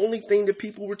was the only thing that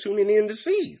people were tuning in to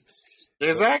see.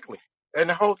 Exactly. And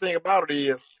the whole thing about it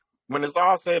is, when it's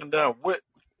all said and done,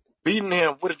 beating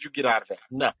him, what did you get out of that?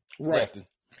 Nothing. Right. Nothing.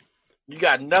 You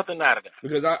got nothing out of that.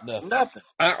 Because nothing.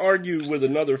 I argued with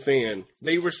another fan.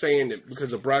 They were saying that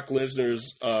because of Brock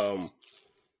Lesnar's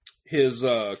his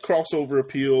crossover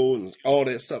appeal and all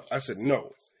that stuff. I said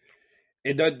no.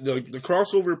 It does, the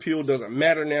crossover appeal doesn't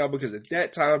matter now because at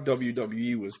that time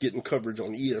WWE was getting coverage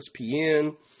on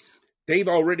ESPN. They've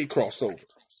already crossed over.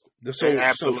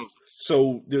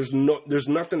 So there's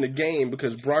nothing to gain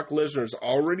because Brock Lesnar is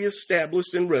already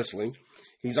established in wrestling.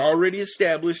 He's already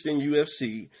established in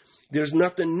UFC. There's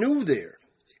nothing new there.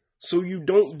 So you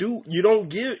don't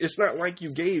give, it's not like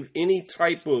you gave any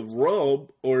type of rub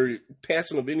or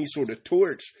passing of any sort of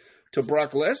torch to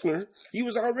Brock Lesnar. He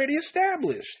was already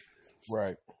established.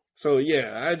 Right. So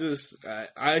yeah,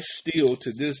 I still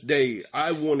to this day,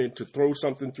 I wanted to throw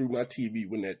something through my TV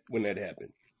when that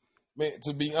happened. Man,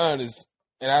 to be honest,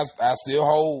 and I still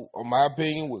hold, on my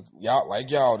opinion, with y'all,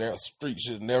 that streak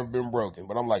should have never been broken.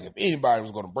 But I'm like, if anybody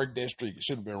was going to break that streak, it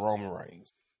should have been Roman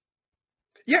Reigns.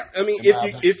 Yeah, I mean, it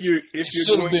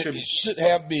should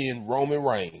have been Roman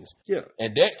Reigns. Yeah,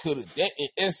 and that in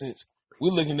essence,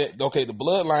 we're looking at the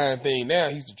bloodline thing now.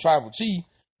 He's the tribal chief.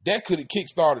 That could have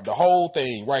kickstarted the whole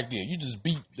thing right there. You just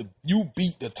beat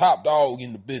the top dog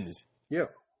in the business. Yeah,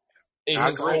 in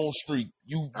his own streak.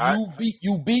 You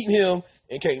beat him,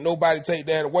 and can't nobody take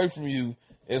that away from you.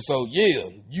 And so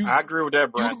I agree with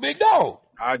that, Brian. You the big dog.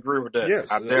 I agree with that. Yes,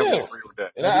 I definitely agree with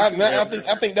that. And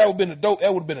I think that would have been a dope.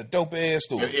 That would have been a dope ass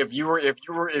story. If you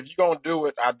gonna do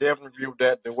it, I definitely agree with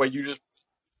that. The way you just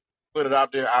put it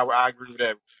out there, I agree with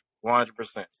that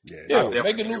 100%. Yeah,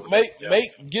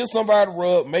 give somebody a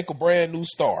rub, make a brand new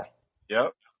star.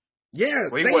 Yep. Yeah,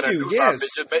 thank you. Yes,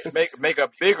 just make a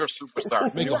bigger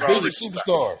superstar. Make a bigger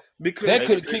superstar. Because that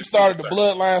could have kickstarted the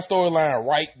bloodline storyline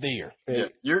right there. Yeah,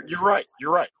 you're right.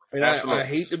 You're right. And I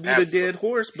hate to be the dead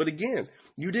horse, but again,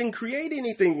 you didn't create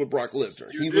anything with Brock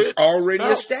Lesnar. He was already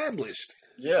established.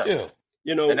 Yeah.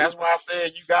 You know, and that's why I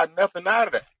said you got nothing out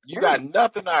of that. You got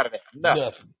nothing out of that.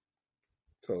 Nothing.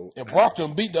 So, and Brock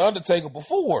done beat the Undertaker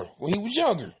before when he was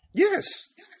younger. Yes.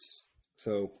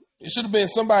 So it should have been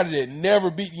somebody that never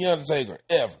beat the Undertaker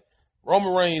ever.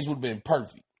 Roman Reigns would have been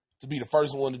perfect to be the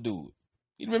first one to do it.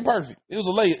 He'd have been perfect. It was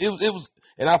a layup. It was,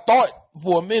 and I thought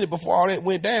for a minute before all that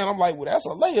went down, I'm like, well, that's a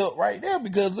layup right there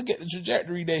because look at the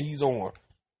trajectory that he's on.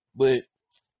 But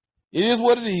it is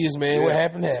what it is, man. Yeah. What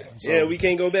happened happened. So, yeah, we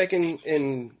can't go back and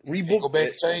rebook. Go back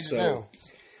and change it now.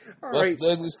 All right.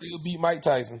 Douglas still beat Mike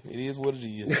Tyson. It is what it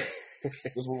is.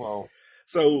 Let's move on.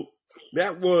 So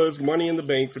that was Money in the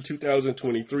Bank for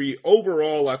 2023.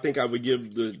 Overall, I think I would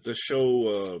give the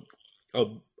show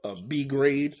a B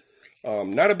grade.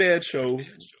 Not a bad show,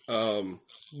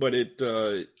 but it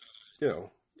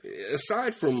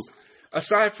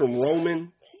aside from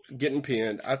Roman getting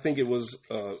pinned, I think it was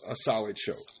a solid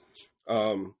show.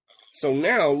 So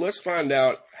now let's find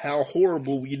out how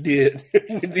horrible we did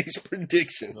with these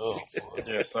predictions. Oh,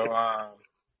 yeah, so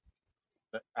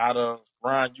out of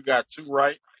Ryan, you got 2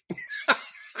 right.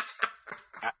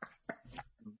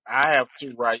 I have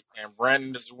 2 right, and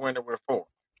Brandon is the winner with 4.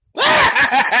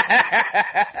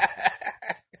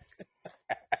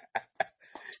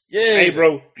 Yeah. Hey,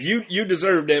 bro, you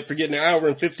deserve that for getting an hour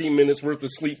and 15 minutes worth of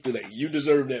sleep today. You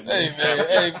deserve that. Bro.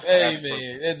 Hey,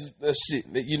 man, that's shit.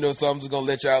 You know, so I'm just gonna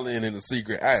let y'all in a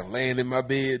secret. I am laying in my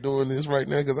bed doing this right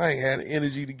now because I ain't had the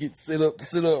energy to sit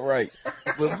up right.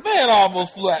 But man, I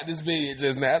almost flew out this bed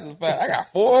just now. I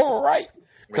got 4 right.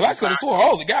 Because I could have sworn I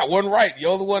only got 1 right. The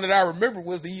only one that I remember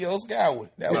was the EO Sky one.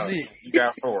 That was it. You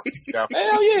got 4.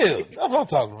 Hell yeah. That's what I'm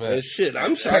talking about. Shit,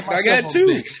 I'm shocked. I got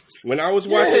 2. When I was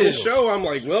watching the show, I'm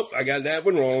like, well, I got that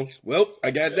one wrong. Well,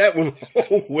 I got that one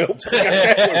wrong. Well, I got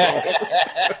that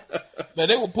one wrong. Man,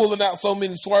 they were pulling out so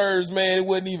many swerves, man. It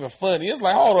wasn't even funny. It's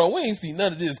like, hold on, we ain't seen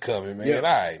none of this coming, man. Yeah. All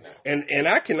right. And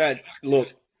I cannot, look,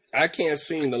 I can't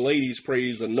sing the ladies'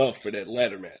 praise enough for that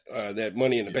ladder match, that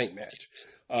Money in the Bank match.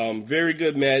 Very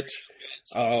good match.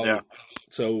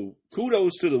 So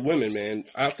kudos to the women, man.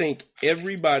 I think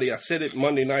everybody, I said it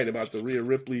Monday night about the Rhea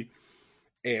Ripley.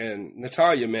 and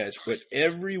Natalya match, but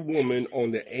every woman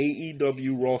on the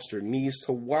AEW roster needs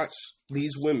to watch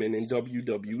these women in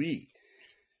WWE.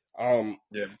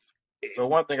 Yeah. So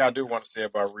one thing I do want to say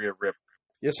about Rhea Ripley.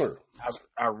 Yes, sir.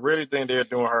 I really think they're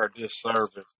doing her a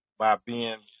disservice by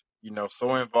being,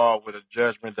 so involved with a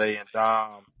Judgment Day and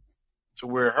Dom to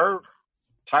where her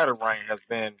title reign has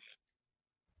been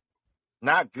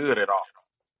not good at all.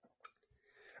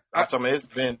 I'm talking about it's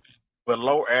been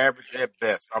below average at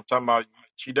best. I'm talking about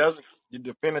you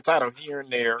defend the title here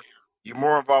and there. You're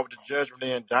more involved with the Judgment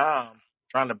Day and Dom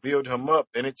trying to build him up,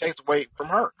 and it takes away from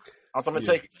her. I'm talking about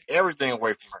take everything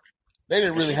away from her. They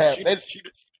didn't really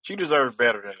She deserves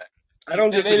better than that. I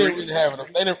don't disagree.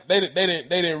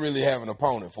 They didn't really have an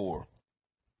opponent for her.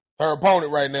 Her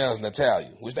opponent right now is Natalya,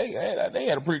 which they had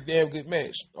a pretty damn good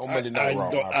match on Monday Night Raw.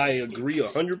 I agree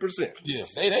 100%.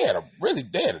 Yes, they had a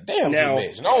damn good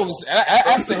match. And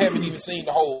I still haven't even seen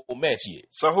the whole match yet.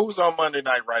 So who's on Monday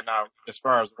night right now as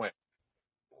far as women?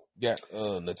 Got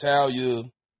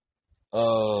Natalya,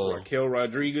 Raquel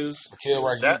Rodriguez.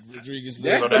 Rodriguez.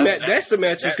 That's the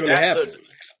match that's going to happen.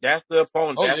 That's the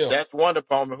opponent. That's one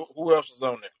opponent. Who else is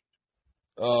on there?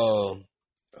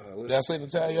 Did I say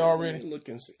Natalya already? Look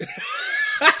and see.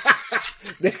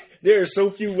 There are so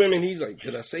few women. He's like,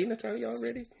 did I say Natalya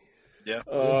already? Yeah.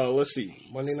 Let's see.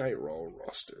 Monday Night Raw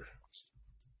roster.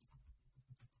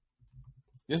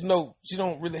 She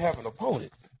don't really have an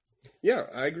opponent. Yeah,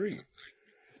 I agree.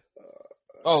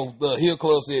 The Hill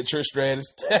Club said Trish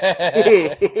Stratus.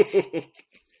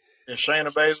 Is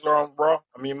Shayna Baszler on Raw?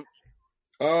 I mean,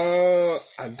 I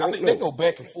think they go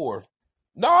back and forth.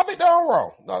 No, I think they're on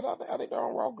Raw. No, I think they're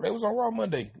on Raw. They was on Raw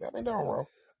Monday. I think they're on Raw.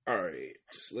 All right.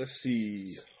 Let's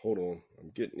see. Hold on.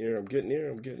 I'm getting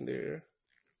there.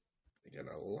 They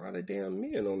got a lot of damn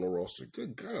men on the roster.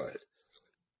 Good God.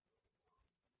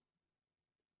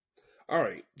 All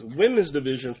right. The women's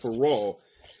division for Raw.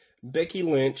 Becky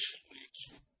Lynch,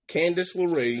 Candice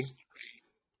LeRae,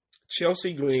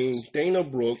 Chelsea Green, Dana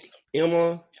Brooke,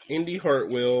 Emma, Indy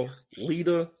Hartwell,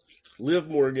 Lita, Liv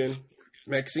Morgan,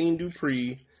 Maxine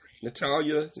Dupree,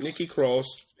 Natalya, Nikki Cross,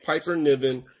 Piper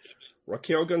Niven,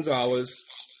 Raquel Gonzalez,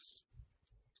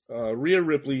 Rhea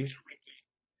Ripley,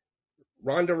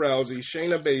 Ronda Rousey,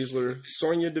 Shayna Baszler,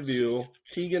 Sonya Deville,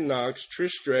 Tegan Knox, Trish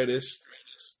Stratus,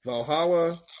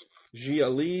 Valhalla, Gia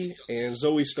Lee, and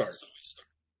Zoe Stark.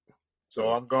 So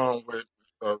I'm going with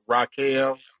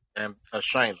Raquel and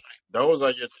Shayna. Those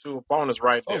are your two opponents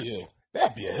right there. Oh, yeah.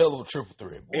 That'd be a hell of a triple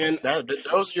threat, boy. And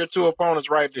those are your two opponents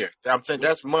right there. I'm saying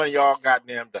that's money all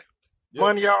goddamn day. Yep.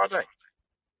 Money all day.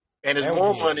 And it's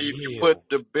more money if you put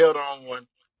the belt on when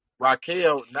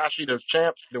Raquel, now she the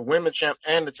champ, the women's champ,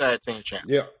 and the tag team champ.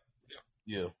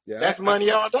 Yeah. That's money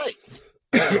all day.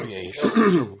 That'd be a hell of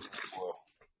a triple threat, boy.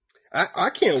 I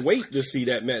can't wait to see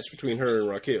that match between her and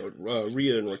Raquel,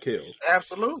 Rhea and Raquel.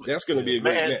 Absolutely. That's going to be a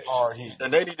great match.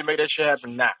 And they need to make that shit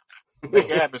happen now. Make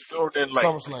it happen sooner than later.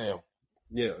 SummerSlam.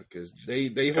 Yeah, because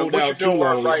they hold out too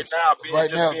long. Right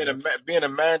now, being a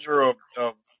manager of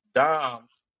Dom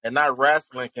and not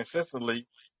wrestling consistently,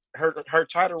 her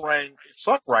title reign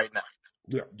sucks right now.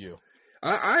 Yeah.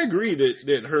 I agree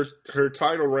that her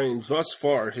title reign thus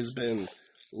far has been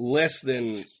less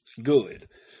than good.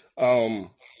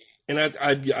 And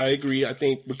I agree. I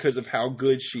think because of how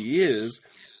good she is,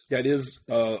 that is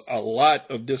a lot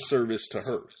of disservice to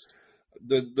her.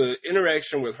 The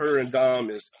interaction with her and Dom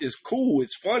is cool.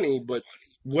 It's funny, but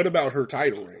what about her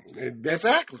title reign?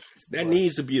 That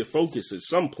needs to be a focus at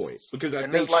some point because I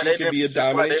think she can be a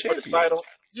dominant champion.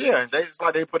 It's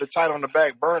like they put a title on the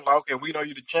back burner. Like, okay, we know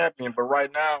you're the champion, but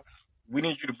right now we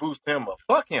need you to boost him up.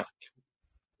 Fuck him.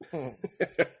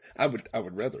 I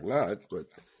would rather not, but.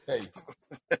 Hey,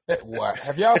 what?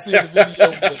 Have y'all seen the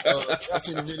video? Y'all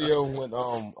seen the video when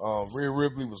Rhea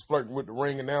Ripley was flirting with the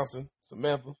ring announcer,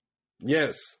 Samantha?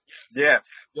 Yes.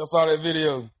 Y'all saw that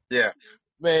video? Yeah.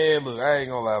 Man, look, I ain't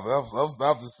gonna lie.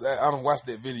 I don't watch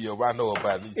that video, but I know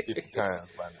about it at least 50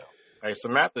 times by now. Hey,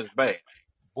 Samantha's bad.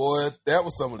 Boy, that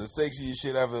was some of the sexiest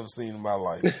shit I've ever seen in my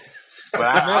life. But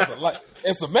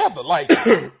Samantha liked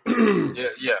it.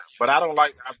 Yeah. But I don't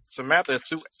like Samantha is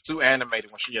too animated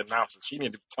when she announces. She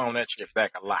need to tone that shit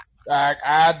back a lot.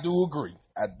 I do agree.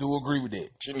 I do agree with that.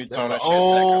 She need to tone that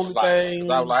shit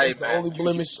back a lot. That's the only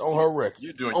blemish on her record.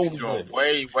 You're doing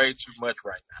way too much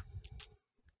right now.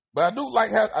 But I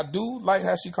do like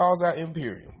how she calls out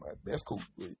Imperium. That's cool.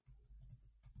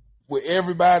 With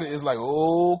everybody, it's like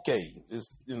okay,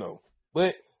 it's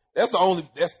but. That's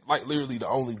like literally the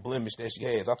only blemish that she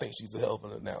has. I think she's a hell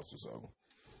of an announcer. So,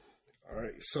 all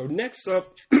right. So next up,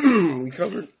 we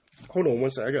covered. Hold on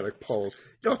one second. I gotta pause.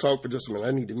 Y'all talk for just a minute.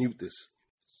 I need to mute this.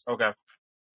 Okay.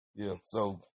 Yeah.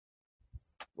 So,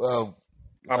 well,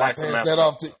 I like some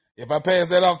if I pass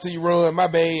that off to you, Ron, my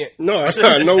bad. No,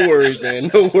 no worries,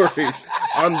 man. No worries.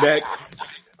 I'm back.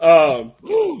 All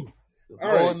Lord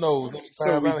right. knows.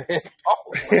 So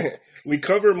we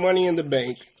covered Money in the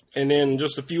Bank, and then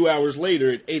just a few hours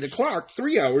later, at 8 o'clock,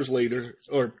 3 hours later,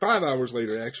 or 5 hours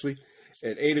later, actually,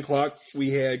 at 8 o'clock,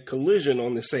 we had Collision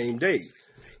on the same day.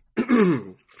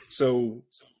 So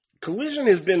Collision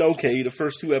has been okay. The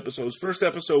first 2 episodes. First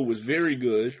episode was very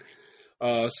good.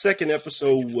 Second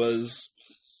episode was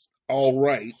all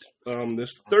right.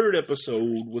 This third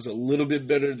episode was a little bit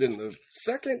better than the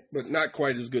second, but not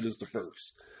quite as good as the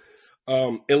first.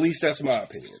 At least that's my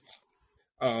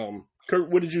opinion. Kurt,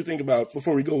 what did you think about,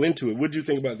 before we go into it, what did you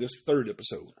think about this third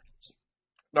episode?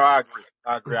 No, I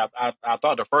agree. I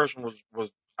thought the first one was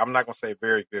I'm not going to say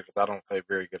very good because I don't say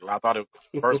very good. I thought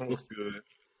the first one was good.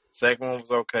 Second one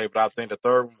was okay, but I think the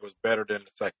third one was better than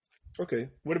the second. Okay.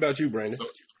 What about you, Brandon?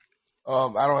 I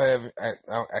don't have,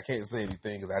 I can't say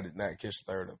anything because I did not catch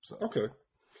the third episode. Okay.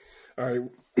 All right.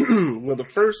 Well, the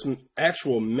first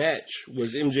actual match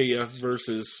was MJF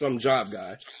versus some job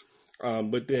guy.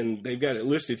 But then they've got it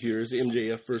listed here as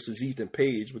MJF versus Ethan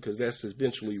Page because that's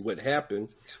eventually what happened.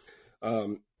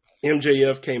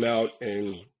 MJF came out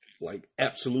and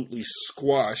absolutely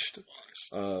squashed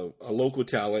a local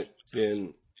talent.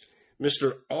 Then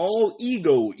Mr. All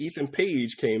Ego Ethan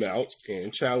Page came out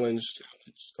and challenged,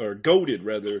 or goaded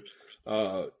rather,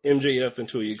 MJF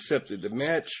until he accepted the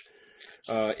match.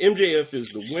 MJF is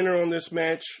the winner on this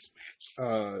match.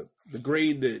 The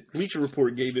grade that Bleacher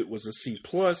Report gave it was a C+.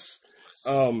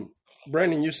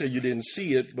 Brandon, you said you didn't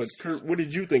see it, but Kurt, what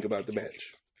did you think about the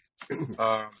match?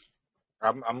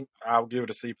 I'll give it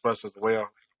a C+ as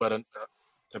well. But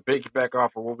to piggyback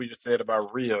off of what we just said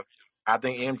about Rhea, I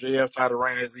think MJF's title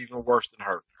reign is even worse than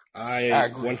her. I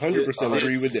 100%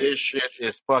 agree with that. This shit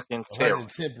is fucking terrible.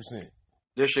 110%.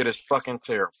 This shit is fucking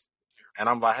terrible. And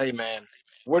I'm like, hey man,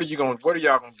 what are y'all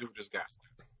gonna do with this guy?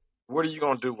 What are you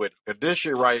gonna do with it? Because this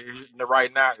shit right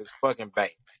now is fucking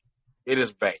bad. It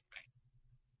is bad.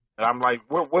 And I'm like,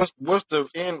 what's the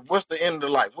end? What's the end of the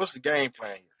life? What's the game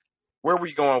plan here? Where are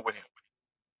we going with him?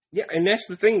 Yeah, and that's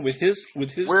the thing with his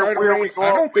where are we going?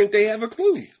 I don't think they have a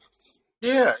clue.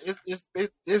 Yeah,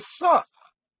 it sucks.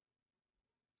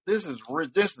 This is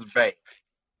bad.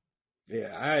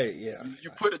 Yeah,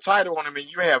 You put a title on him and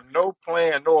you have no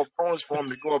plan, no opponents for him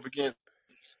to go up against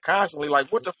constantly.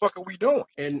 Like, what the fuck are we doing?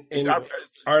 And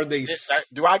are they?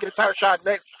 Do I get a title shot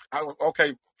next?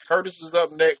 Okay, Curtis is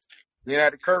up next. Then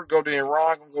after Curtis go, then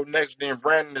Ron will go next. Then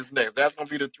Brandon is next. That's gonna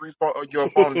be the your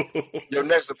opponent, your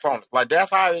next opponent. Like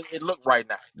that's how it look right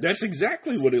now. That's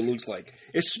exactly what it looks like.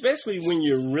 Especially when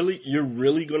you're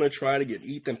really gonna try to get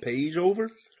Ethan Page over.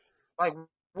 Like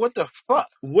what the fuck?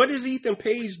 What has Ethan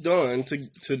Page done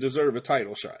to deserve a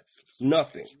title shot?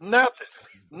 Nothing.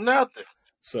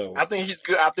 So I think he's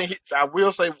good. I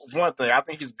will say one thing. I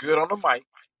think he's good on the mic.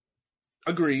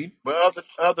 Agreed. But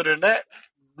other than that,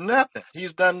 nothing.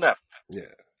 He's done nothing.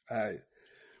 Yeah.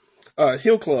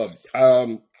 Hill Club.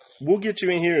 We'll get you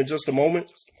in here in just a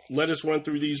moment. Let us run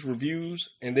through these reviews,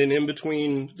 and then in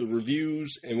between the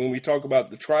reviews and when we talk about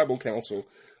the Tribal Council,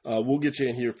 we'll get you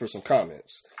in here for some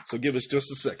comments. So give us just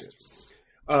a second.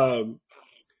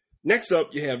 Next up,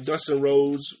 you have Dustin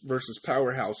Rhodes versus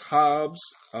Powerhouse Hobbs.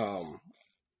 To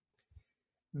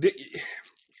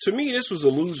me, this was a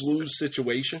lose-lose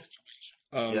situation.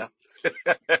 Yeah.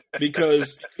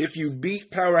 Because if you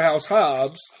beat Powerhouse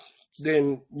Hobbs,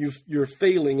 then you're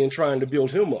failing in trying to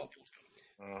build him up.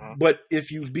 Uh-huh. But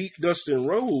if you beat Dustin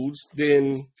Rhodes,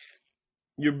 then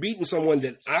you're beating someone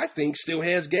that I think still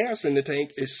has gas in the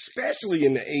tank, especially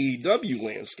in the AEW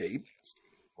landscape.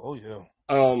 Oh, yeah.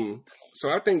 So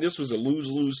I think this was a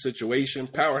lose-lose situation.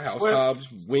 Powerhouse Hobbs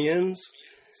wins.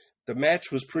 The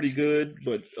match was pretty good,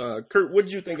 but Kurt, what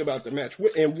did you think about the match?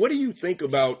 And what do you think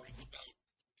about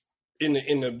in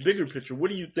the bigger picture? What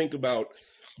do you think about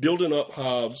building up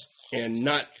Hobbs and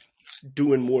not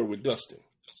doing more with Dustin?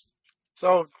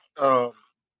 So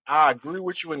I agree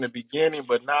with you in the beginning,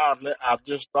 but now I've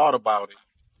just thought about it.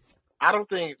 I don't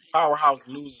think Powerhouse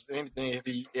loses anything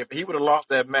if he would have lost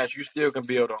that match. You still can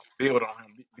build on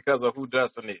him because of who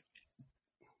Dustin is.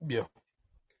 Yeah.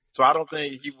 So I don't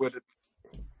think he would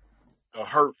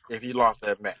hurt if he lost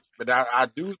that match. But I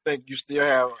do think you still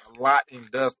have a lot in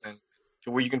Dustin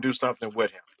to where you can do something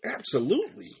with him.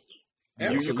 Absolutely.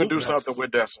 You can do something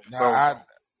with Dustin. Now,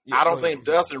 So I don't think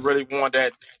Dustin really won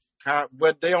that.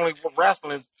 But they only were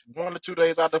wrestling 1 to 2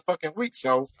 days out of the fucking week.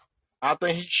 So I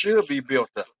think he should be built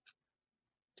up.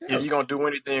 Yeah. If you're going to do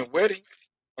anything with him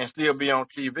and still be on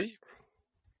TV.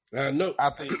 No, I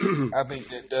think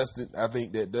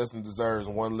that Dustin deserves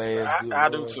one last good I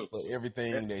do run too. for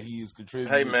everything that he is Hey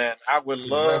contributing man, I would to the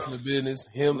love. wrestling business.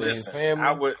 Him and his Listen,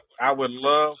 family. I would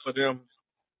love for them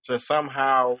to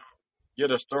somehow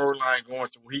get a storyline going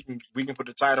to where we can put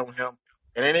the title on him,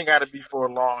 and it ain't got to be for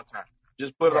a long time.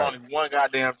 Just put it Right. on him one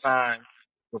goddamn time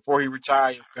before he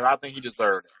retires, because I think he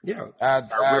deserved it. yeah.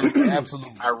 I really do.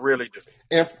 Absolutely. I really do.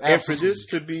 And for Absolutely. this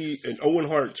to be an Owen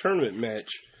Hart tournament match,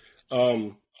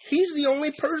 he's the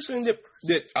only person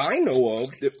that I know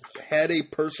of that had a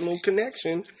personal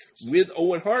connection with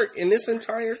Owen Hart in this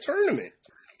entire tournament.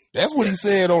 That's what he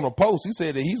said on a post. He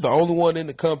said that he's the only one in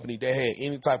the company that had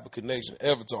any type of connection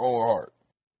ever to Owen Hart.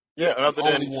 Yeah, other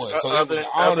than Only one. So it was an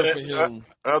honor for him.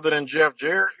 Other than Jeff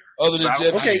Jarrett. Other than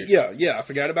Jeff Okay, Jarrett. yeah, I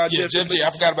forgot about Jeff. Jeff Jarrett. I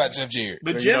forgot about Jeff Jarrett.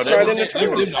 But You know, Jeff's not in the Them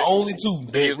tournament. the only two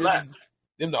that He's really, not.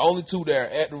 them the only two that are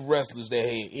active wrestlers that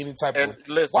had any type And of.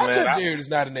 listen, Why man, Jeff Jarrett is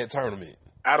not in that tournament?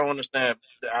 I don't understand.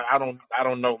 I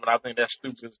don't know, but I think that's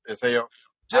stupid as hell.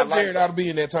 Jeff Jarrett ought to be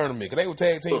in that tournament because they were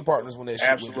tag team partners when that shit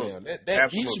Absolutely. went down. He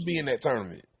Absolutely. should be in that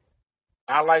tournament.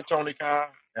 I like Tony Khan,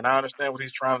 and I understand what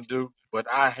he's trying to do, but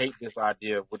I hate this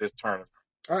idea with this tournament.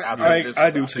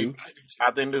 I do too.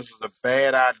 I think this is a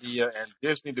bad idea, and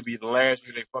this need to be the last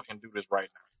year they fucking do this right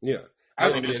now. Yeah.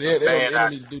 I think this is They a bad don't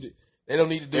idea. need to do this. They don't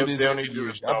need to do They this don't every need to do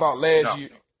year. this, I no. thought last No. year.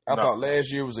 No. I thought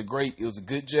last year was a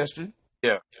good gesture.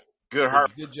 Yeah, good It was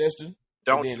heart. a good gesture.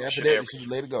 Don't And then do after shit that, every they should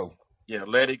let it go. Yeah,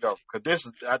 let it go. Because this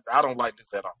is, I don't like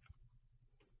this at all.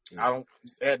 I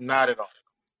don't, not at all.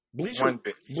 One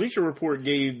bit. Bleacher Report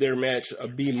gave their match a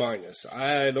B-.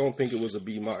 I don't think it was a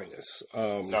B-.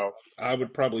 No. I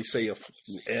would probably say,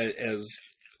 as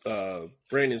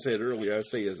Brandon said earlier, I'd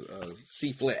say a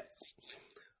C flat.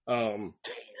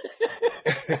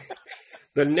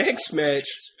 The next match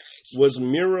was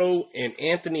Miro and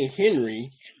Anthony Henry.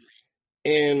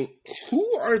 And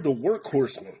who are the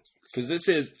Workhorsemen? Because it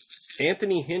says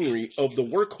Anthony Henry of the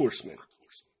Workhorsemen.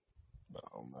 I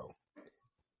don't know.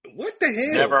 What the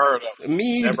hell? Never heard of it.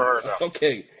 Me? Never heard of it.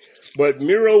 Okay. But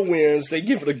Miro wins. They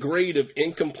give it a grade of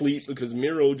incomplete because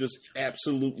Miro just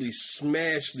absolutely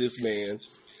smashed this man.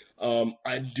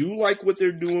 I do like what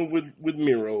they're doing with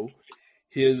Miro.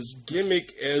 His gimmick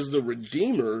as the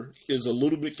Redeemer is a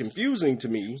little bit confusing to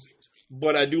me,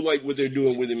 but I do like what they're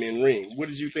doing with him in ring. What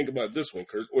did you think about this one,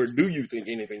 Kurt? Or do you think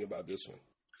anything about this one?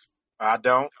 I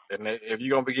don't. And if you're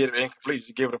going to get it incomplete,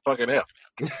 just give it a fucking F.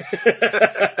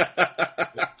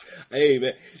 Hey,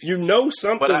 man. You know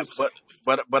something.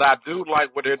 But I do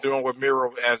like what they're doing with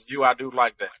Miro as you. I do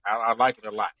like that. I like it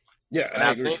a lot. Yeah, And I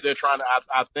I agree. think they're trying to,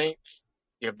 I think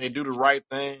if they do the right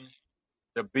thing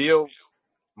to build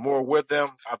more with them,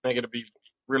 I think it'll be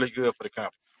really good for the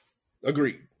company.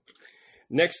 Agreed.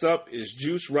 Next up is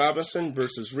Juice Robinson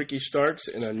versus Ricky Starks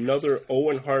in another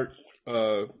Owen Hart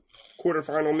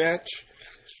quarterfinal match.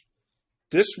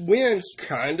 This win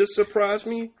kind of surprised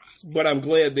me, but I'm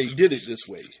glad they did it this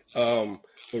way.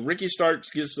 But Ricky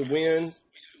Starks gets the win.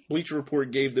 Bleacher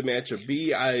Report gave the match a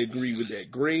B. I agree with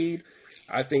that grade.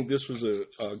 I think this was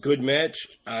a good match.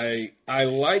 I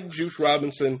like Juice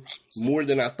Robinson more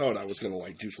than I thought I was going to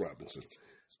like Juice Robinson.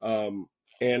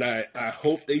 And I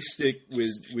hope they stick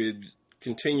with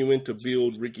continuing to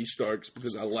build Ricky Starks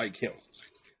because I like him.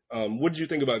 What did you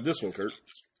think about this one, Kurt?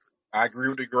 I agree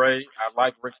with the grade. I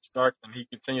like Ricky Starks, and he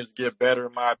continues to get better,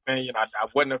 in my opinion. I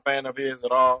wasn't a fan of his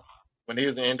at all when he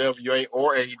was in NWA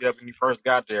or AEW when he first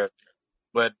got there.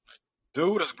 But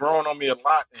dude has grown on me a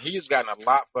lot, and he's gotten a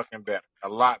lot fucking better. A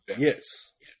lot better. Yes.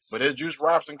 But this Juice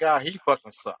Robinson guy, he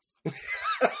fucking sucks.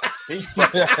 He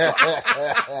fucking sucks.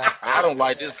 I don't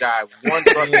like this guy one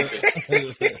fucking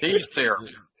bit. He's terrible.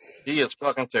 He is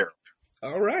fucking terrible.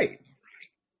 All right.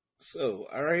 So,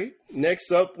 all right.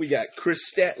 Next up, we got Chris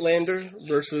Statlander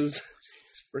versus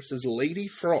Lady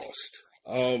Frost.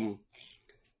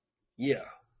 Yeah.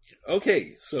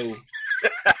 Okay, so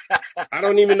I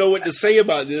don't even know what to say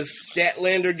about this.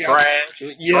 Statlander got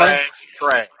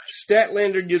Trash.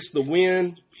 Statlander gets the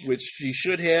win, which she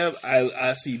should have.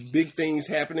 I see big things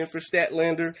happening for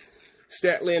Statlander.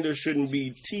 Statlander shouldn't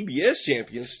be TBS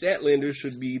champion. Statlander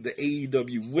should be the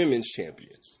AEW Women's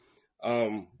Champion.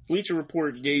 Bleacher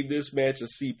Report gave this match a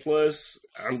C+.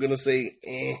 I'm going to say,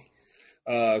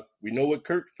 we know what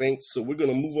Kurt thinks, so we're going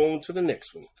to move on to the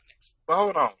next one. But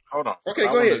hold on. Okay,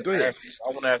 go ahead. I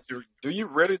want to ask you, do you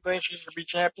really think she should be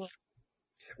champion?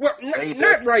 Well,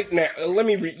 not right now. Let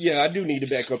me I do need to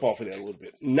back up off of that a little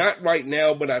bit. Not right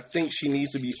now, but I think she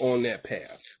needs to be on that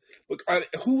path. Look,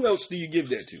 who else do you give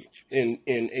that to in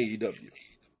AEW?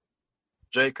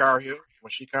 Jay Cargill,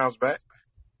 when she comes back.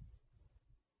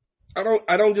 I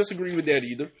don't disagree with that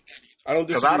either. I don't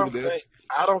Because disagree with that.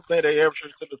 I don't think they ever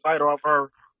should have took the title off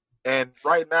her. And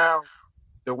right now,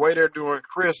 the way they're doing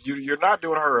Chris, you're not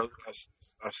doing her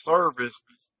a service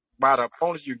by the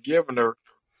opponents you're giving her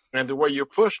and the way you're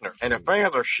pushing her. And the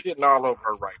fans are shitting all over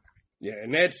her right Yeah,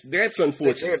 and that's now.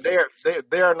 unfortunate.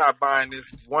 They're not buying this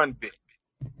one bit.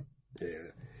 Yeah.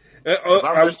 Because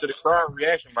I'm listening to the crowd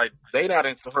reaction, like, they not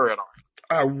into her at all.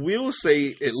 I will say,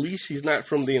 at least she's not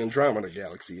from the Andromeda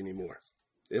Galaxy anymore.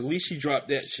 At least she dropped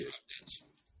that shit.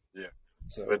 Yeah.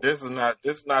 So, But this is not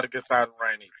a good time to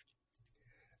reign either.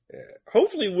 yeah.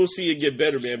 Hopefully we'll see it get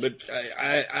better, man. But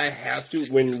I have to.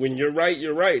 When you're right,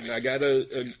 you're right, and I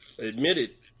gotta admit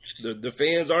it. The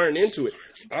fans aren't into it.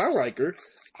 I like her.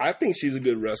 I think she's a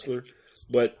good wrestler.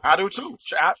 But I do too.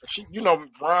 She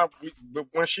Ron,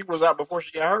 when she was out before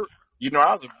she got hurt,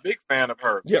 I was a big fan of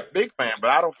her. Yeah. Big fan.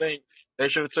 But I don't think they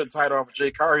should have took the title off of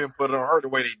Jay Cargill and put it on her the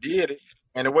way they did it.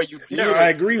 And the way you did it. I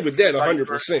agree with that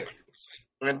 100%.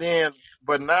 And then,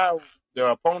 but now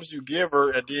the opponents you give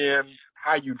her and then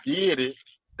how you did it,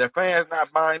 the fans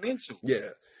not buying into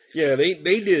it. Yeah,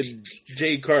 they did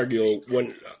Jay Cargill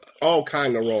all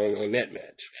kind of wrong on that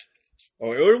match.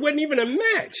 Or it wasn't even a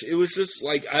match. It was just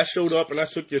like, I showed up and I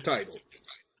took your title.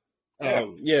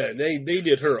 They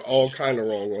did her all kind of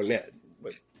wrong on that.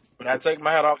 But I take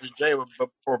my hat off to Jay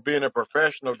for being a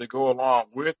professional to go along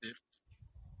with it.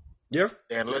 Yeah.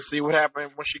 And let's see what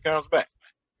happens when she comes back.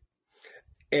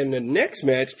 And the next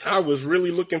match I was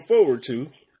really looking forward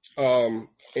to, and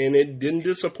it didn't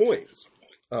disappoint.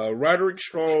 Roderick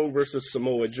Strong versus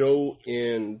Samoa Joe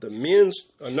in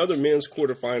another men's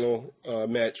quarterfinal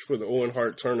match for the Owen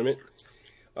Hart tournament.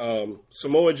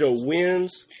 Samoa Joe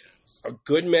wins. A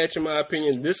good match, in my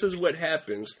opinion. This is what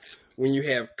happens when you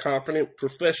have confident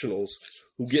professionals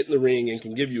who get in the ring and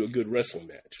can give you a good wrestling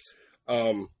match.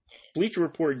 Bleacher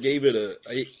Report gave it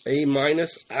a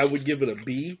minus. I would give it a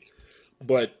B,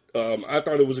 but I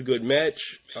thought it was a good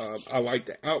match. I liked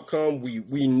the outcome.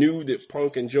 We knew that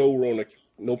Punk and Joe were on a,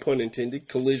 no pun intended,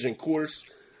 collision course.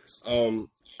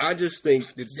 I just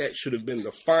think that should have been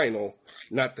the final,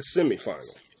 not the semifinal.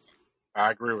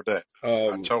 I agree with that.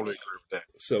 I totally agree with that.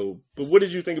 So, but what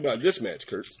did you think about this match,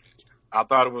 Kurt? I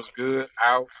thought it was good.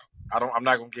 I'm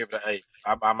not gonna give it an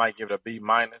A. I might give it a B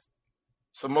minus.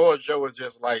 Samoa Joe is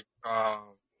just like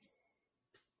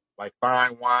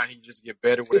fine wine. He just get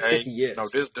better with age. Yes.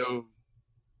 This dude,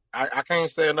 I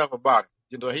can't say enough about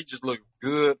him. He just looked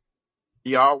good.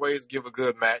 He always give a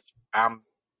good match.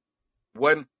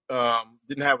 Didn't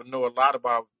have to know a lot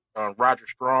about Roger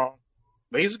Strong,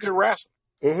 but he's a good wrestler.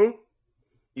 Mm-hmm.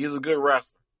 He's a good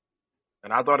wrestler,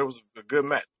 and I thought it was a good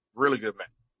match, really good match.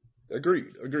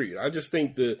 Agreed. I just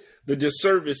think the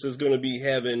disservice is going to be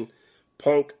having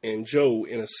Punk and Joe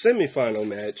in a semifinal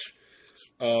match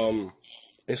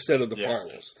instead of the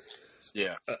finals.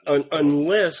 Yeah.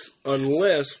 Unless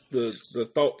the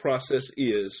thought process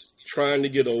is trying to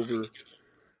get over.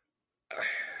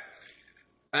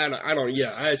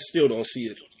 I still don't see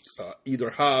it. Either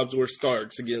Hobbs or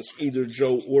Starks against either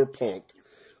Joe or Punk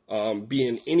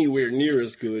being anywhere near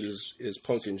as good as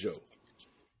Punk and Joe.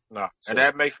 No, and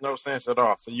that makes no sense at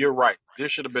all. So you're right. This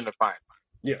should have been the final.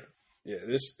 Yeah.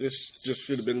 This just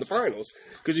should have been the finals,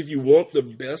 because if you want the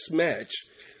best match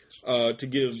to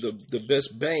give the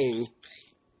best bang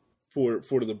for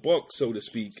the buck, so to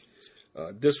speak,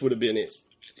 this would have been it.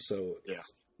 So yeah,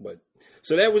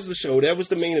 so that was the show. That was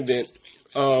the main event.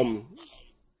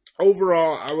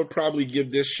 Overall, I would probably give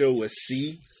this show a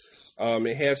C.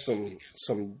 It had some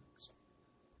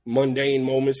mundane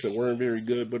moments that weren't very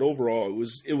good, but overall,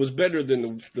 it was better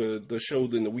than the show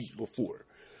than the week before.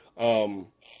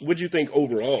 What'd you think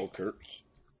overall, Kurt?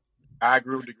 I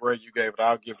agree with the grade you gave it.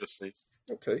 I'll give it a 6.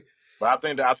 Okay, but I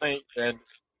think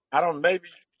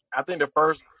the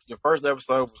first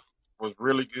episode was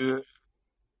really good,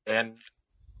 and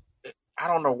I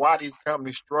don't know why these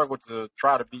companies struggle to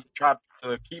try to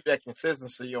keep that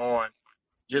consistency on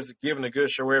just giving a good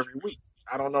show every week.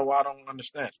 I don't know why. I don't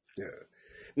understand. Yeah.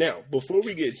 Now, before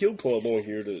we get Hill Club on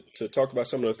here to talk about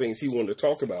some of the things he wanted to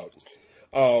talk about,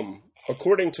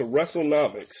 according to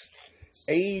WrestleNomics,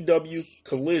 AEW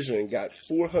Collision got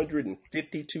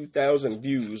 452,000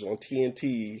 views on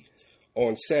TNT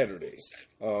on Saturday.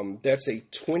 That's a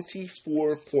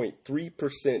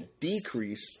 24.3%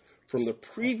 decrease from the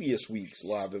previous week's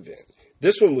live event.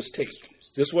 This one was taped.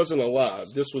 This wasn't a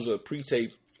live. This was a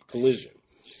pre-taped Collision.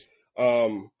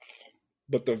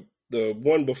 But the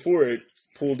one before it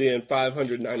pulled in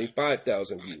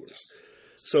 595,000 viewers.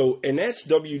 So, and that's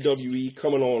WWE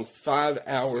coming on 5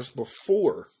 hours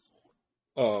before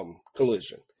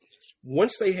Collision.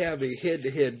 once they have a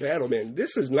head-to-head battle, man,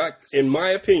 this is not, in my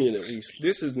opinion at least,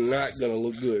 this is not going to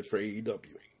look good for AEW.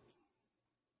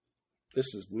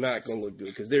 This is not going to look good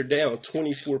because they're down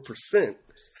 24%.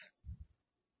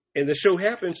 And the show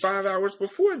happened 5 hours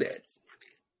before that.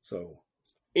 So,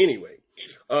 anyway,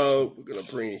 we're going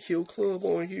to bring Hill Club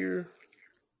on here.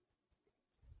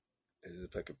 As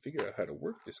if I could figure out how to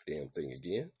work this damn thing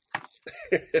again.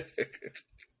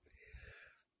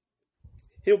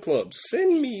 Hill Club,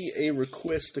 send me a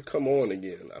request to come on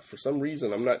again. For some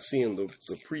reason, I'm not seeing the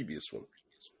previous one.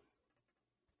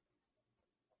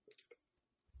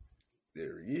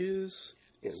 There he is.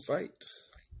 Invite.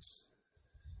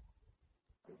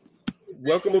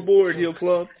 Welcome aboard, Hill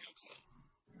Club.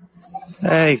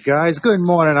 Hey guys, good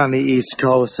morning on the East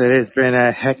Coast. It has been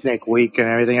a hectic week and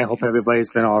everything. I hope everybody's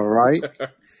been all right.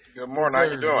 Good morning. How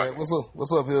you doing? Man.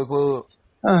 What's up, Hill Club?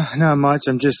 Not much.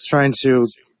 I'm just trying to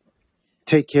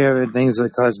take care of things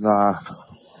because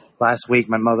last week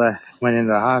my mother went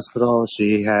into the hospital.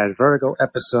 She had vertigo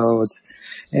episodes,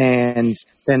 and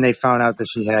then they found out that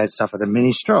she had suffered a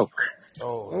mini stroke.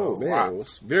 Oh man, wow. Well,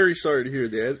 very sorry to hear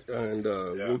that, and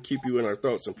we'll keep you in our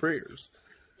thoughts and prayers.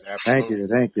 Absolutely.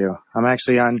 Thank you. I'm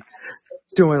actually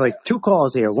doing like 2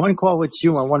 calls here. 1 call with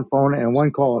you on one phone and 1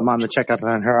 call with Mom to check up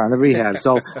on her on the rehab.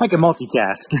 So I can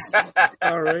multitask.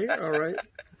 All right.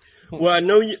 Well, I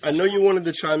know you wanted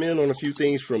to chime in on a few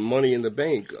things from Money in the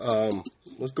Bank.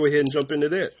 Let's go ahead and jump into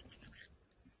that.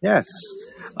 Yes.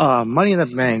 Money in the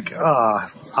Bank.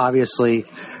 Obviously,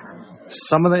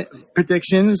 some of the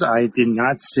predictions I did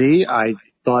not see. I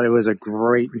thought it was a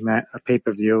great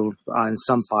pay-per-view on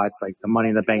some parts, like the Money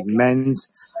in the Bank men's,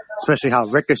 especially how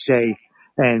Ricochet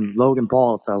and Logan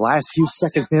Paul at the last few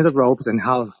seconds near the ropes, and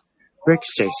how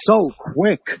Ricochet so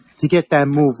quick to get that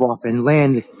move off and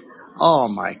land. Oh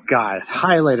my God.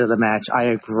 Highlight of the match. I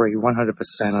agree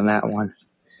 100% on that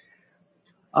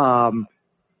one.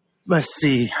 Let's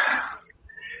see.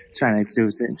 Trying to do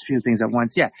a few things at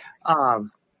once. Yeah.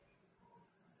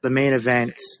 The main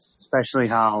event, especially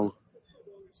how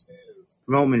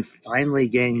Roman finally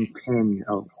getting pinned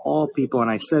of all people, and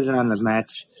I said it on the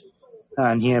match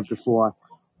on here before,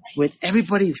 with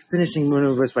everybody's finishing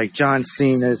maneuvers like John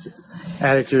Cena's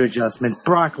attitude adjustment,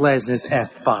 Brock Lesnar's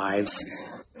F5s,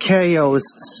 KO's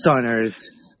stunners,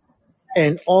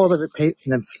 and all of the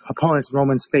opponents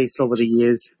Roman's faced over the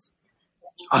years.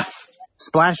 A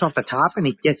splash off the top and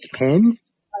he gets pinned?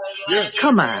 Yeah.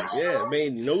 Come on. Yeah, it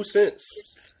made no sense.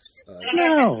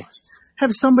 No.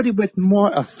 Have somebody with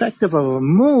more effective of a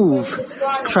move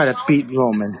try to beat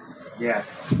Roman. Yeah.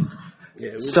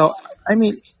 So, I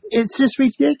mean, it's just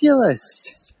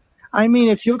ridiculous. I mean,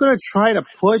 if you're going to try to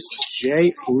push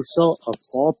Jey Uso of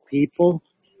all people,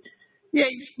 yeah,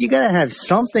 you got to have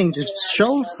something to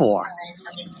show for.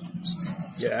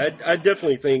 Yeah, I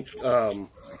definitely think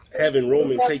having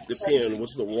Roman take the pin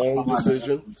was the wrong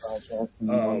decision,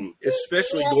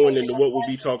 especially going into what we'll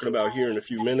be talking about here in a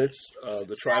few minutes,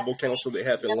 the Tribal Council that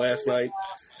happened last night.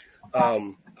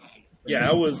 Yeah,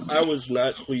 I was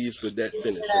not pleased with that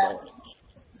finish at all.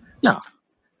 No.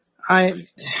 And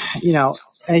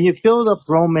you build up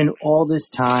Roman all this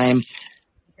time,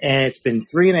 and it's been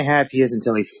 3.5 years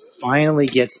until he finally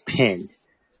gets pinned.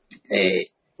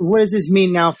 What does this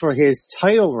mean now for his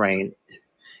title reign?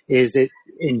 Is it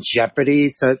in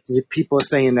jeopardy? People are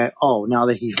saying that, now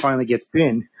that he finally gets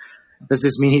pinned, does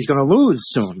this mean he's going to lose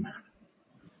soon?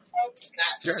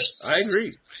 Yeah, I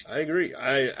agree.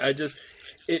 I just,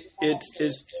 it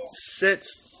sets,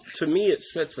 to me, it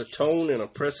sets a tone and a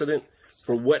precedent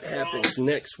for what happens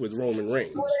next with Roman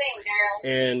Reigns.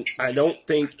 And I don't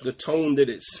think the tone that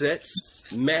it sets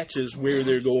matches where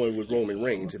they're going with Roman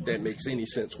Reigns, if that makes any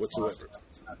sense whatsoever.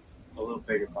 A little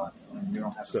bigger box. You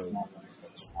don't have to small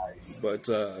But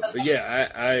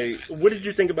yeah, what did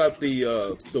you think about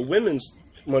the women's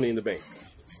Money in the Bank?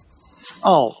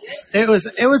 Oh, it was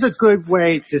a good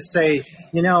way to say,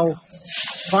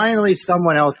 finally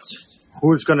someone else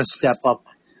who's going to step up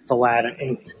the ladder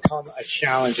and become a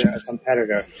challenger, a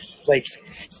competitor, like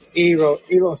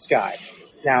Io Sky.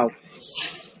 Now,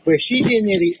 where she did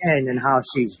near the end and how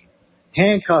she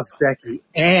handcuffed Becky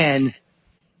and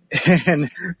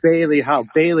Bailey, how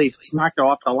Bailey knocked her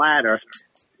off the ladder.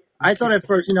 I thought at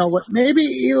first,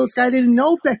 maybe Io Sky didn't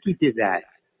know Becky did that.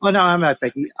 Oh no, I'm not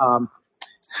Becky.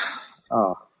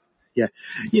 Yeah,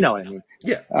 you know what I mean.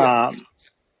 Yeah.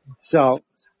 So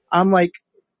I'm like,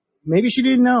 maybe she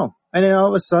didn't know. And then all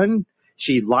of a sudden,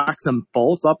 she locks them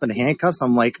both up in handcuffs.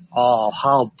 I'm like,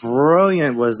 how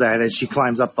brilliant was that? As she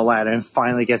climbs up the ladder and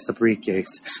finally gets the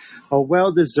briefcase. A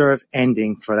well-deserved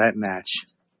ending for that match.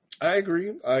 I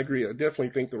agree. I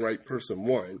definitely think the right person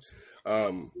won.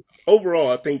 Overall,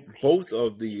 I think both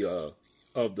of the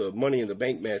Money in the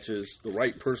Bank matches, the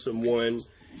right person won,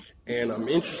 and I'm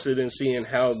interested in seeing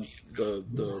how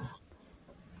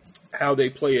how they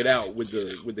play it out with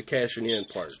the cashing in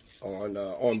part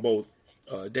on both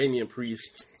Damian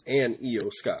Priest and Io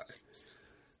Sky.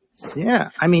 Yeah,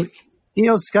 I mean,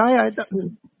 Sky,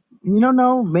 you don't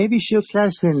know. Maybe she'll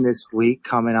cash in this week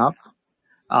coming up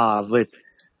with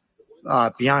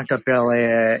Bianca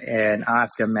Belair and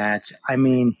Asuka match. I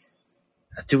mean,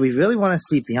 do we really want to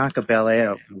see Bianca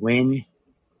Belair win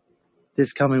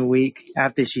this coming week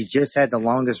after she just had the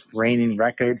longest reigning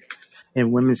record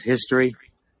in women's history?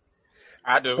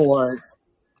 I do.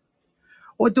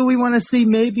 Or do we want to see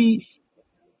maybe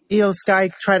Io Sky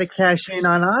try to cash in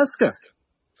on Asuka?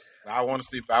 I want to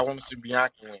see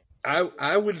Bianca win.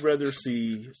 I would rather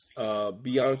see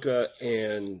Bianca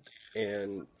and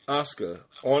Asuka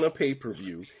on a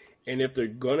pay-per-view, and if they're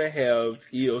gonna have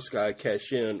Io Sky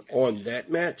cash in on that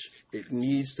match, it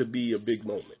needs to be a big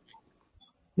moment.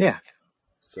 Yeah.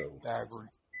 So I agree.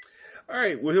 all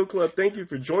right, well, Hill Club, thank you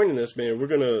for joining us, man. We're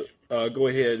gonna go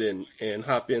ahead and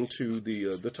hop into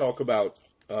the talk about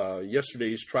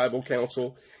yesterday's Tribal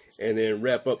Council, and then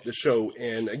wrap up the show.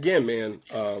 And again, man,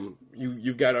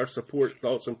 you've got our support,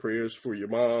 thoughts, and prayers for your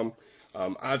mom.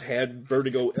 I've had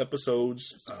vertigo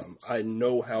episodes. I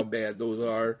know how bad those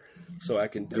are, so I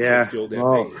can definitely feel that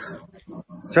pain.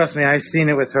 Trust me, I've seen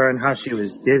it with her and how she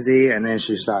was dizzy, and then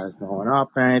she started throwing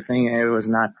up and anything. It was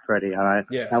not pretty.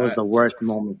 That was the worst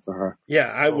moment for her. Yeah,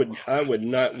 I would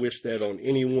not wish that on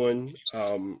anyone.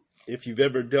 If you've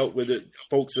ever dealt with it,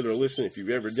 folks that are listening, if you've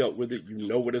ever dealt with it, you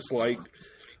know what it's like.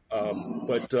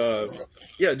 But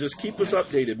just keep us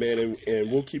updated, man,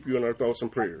 and we'll keep you in our thoughts and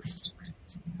prayers.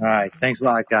 All right. Thanks a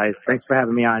lot, guys. Thanks for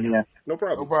having me on here. No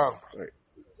problem. No problem. All right.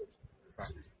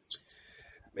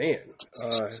 Man,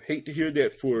 hate to hear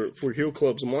that for Hill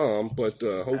Club's mom, but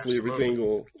hopefully everything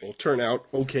will turn out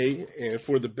okay and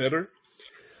for the better.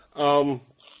 Kind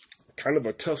of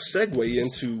a tough segue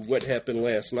into what happened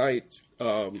last night.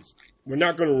 We're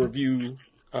not going to review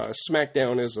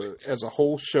SmackDown as a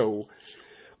whole show,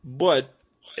 but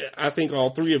I think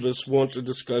all three of us want to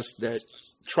discuss that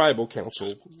Tribal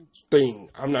Council thing.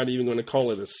 I'm not even going to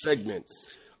call it a segment.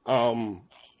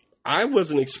 I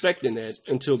wasn't expecting that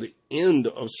until the end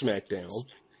of SmackDown,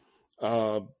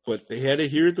 but they had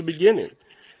it here at the beginning.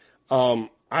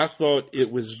 I thought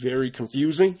it was very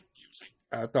confusing.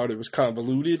 I thought it was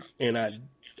convoluted, and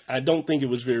I don't think it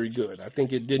was very good. I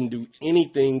think it didn't do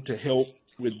anything to help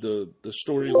with the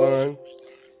storyline.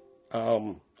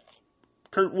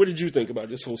 Kurt, what did you think about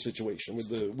this whole situation with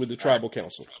the Tribal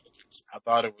Council? I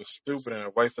thought it was stupid and a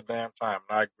waste of damn time.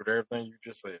 And I agree with everything you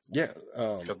just said. Yeah,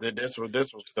 because this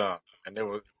was dumb, and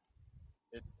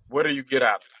what do you get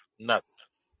out of it? Nothing.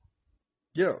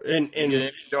 Yeah, and you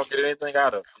don't get anything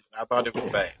out of it. I thought it was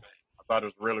bad. I thought it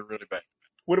was really, really bad.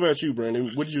 What about you,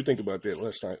 Brandon? What did you think about that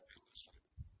last night?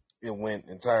 It went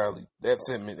entirely that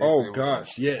segment. Oh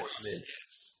gosh,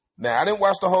 yes. Now I didn't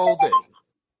watch the whole thing.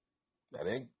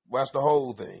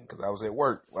 Because I was at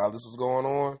work while this was going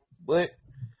on. But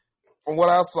from what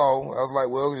I saw, I was like,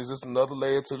 well, is this another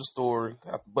layer to the story?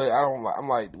 But I don't like. I'm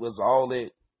like, was it all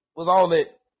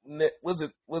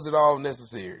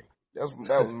necessary? That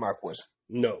was my question.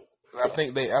 No. I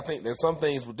think there's some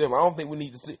things with them. I don't think we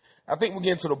need to see. I think we're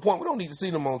getting to the point we don't need to see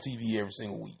them on TV every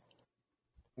single week,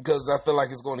 because I feel like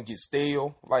it's going to get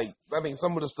stale. Like, I think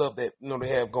some of the stuff that they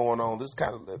have going on, let's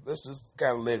just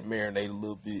kind of let it marinate a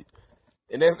little bit.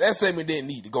 And that segment didn't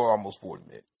need to go almost 40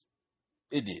 minutes.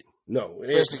 It did. No,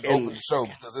 especially to open the show,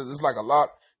 because it's like a lot.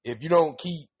 If you don't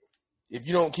keep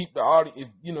the audience,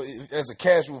 as a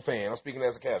casual fan, I'm speaking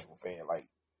as a casual fan. Like,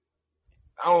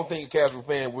 I don't think a casual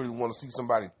fan really want to see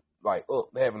somebody like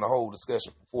having a whole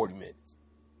discussion for 40 minutes.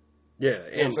 Yeah,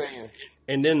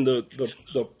 and then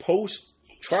the post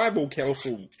Tribal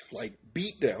Council like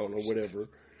beatdown or whatever,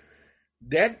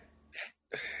 that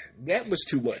was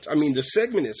too much. I mean, the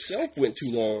segment itself went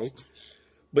too long,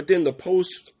 but then the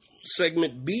post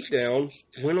segment beatdown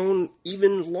went on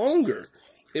even longer.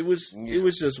 It was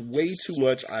just way too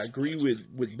much. I agree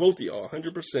with both of y'all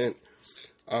 100%.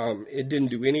 It didn't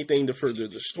do anything to further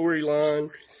the storyline.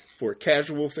 For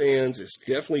casual fans, it's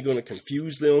definitely going to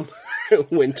confuse them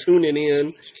when tuning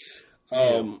in.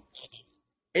 And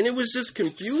it was just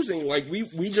confusing. Like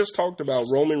we just talked about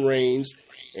Roman Reigns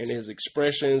and his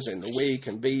expressions and the way he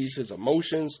conveys his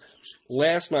emotions.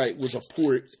 Last night was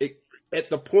at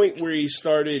the point where he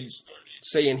started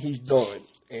saying he's done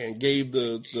and gave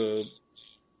the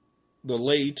the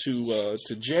lay to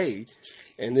Jay,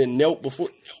 and then knelt before,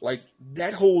 like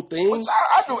that whole thing. Which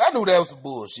I knew that was some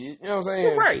bullshit. You know what I'm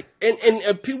saying? Right,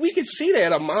 and we could see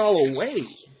that a mile away.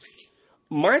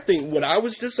 My thing, what I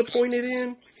was disappointed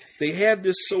in, they had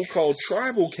this so-called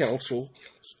tribal council,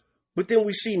 but then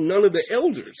we see none of the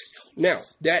elders. Now,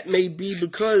 that may be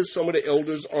because some of the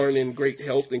elders aren't in great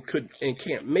health and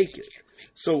can't make it.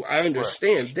 So I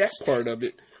understand that part of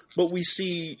it, but we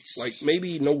see like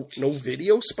maybe no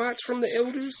video spots from the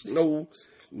elders,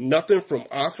 nothing from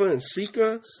Alpha and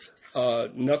Sika,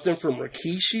 nothing from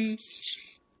Rikishi.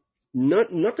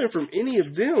 Nothing from any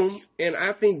of them, and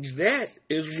I think that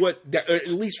is at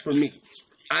least for me,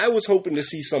 I was hoping to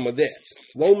see some of that.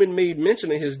 Roman made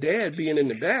mention of his dad being in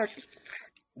the back.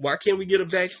 Why can't we get a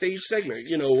backstage segment?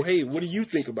 Hey, what do you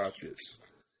think about this?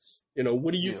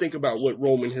 What do you think about what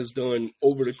Roman has done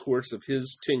over the course of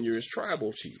his tenure as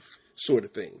tribal chief, sort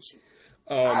of things?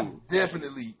 I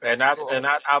definitely. And I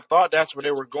thought that's where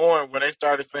they were going when they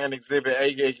started saying Exhibit A,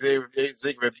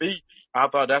 Exhibit B. I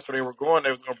thought that's where they were going.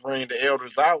 They was going to bring the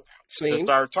elders out to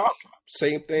start talking.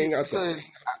 Same thing.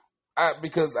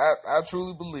 Because I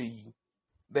truly believe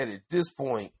that at this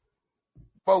point,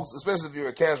 folks, especially if you're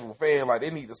a casual fan, like they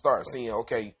need to start seeing,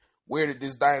 okay, where did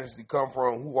this dynasty come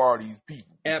from? Who are these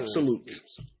people? Because absolutely.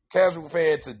 Casual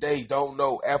fan today don't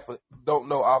know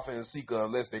Alpha and Sika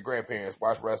unless their grandparents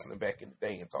watched wrestling back in the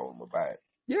day and told them about it.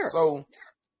 Yeah. So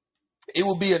it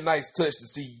would be a nice touch to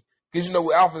see. Because,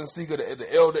 with Alpha and Sika,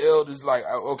 the elders, like,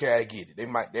 okay, I get it.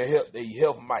 Their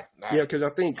health might not. Yeah, because I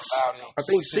think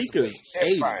Sika's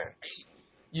 80. Fine.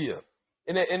 Yeah.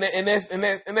 And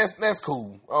that's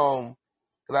cool.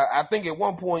 Cause I think at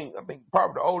one point,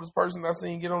 probably the oldest person I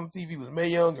seen get on the TV was Mae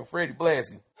Young and Freddie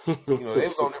Blassie. They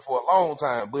was on there for a long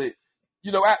time. But,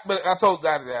 I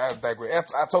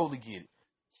totally get it.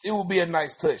 It would be a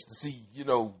nice touch to see,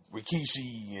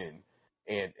 Rikishi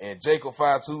and Jacob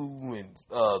Fatu and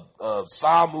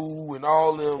Samu and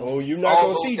all them. Oh, you're not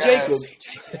going to see guys.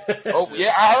 Jacob. Oh,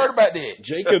 yeah, I heard about that.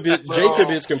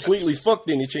 Jacob is completely fucked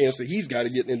any chance that he's got to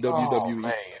get in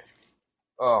WWE.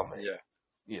 Oh, man.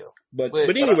 Yeah. But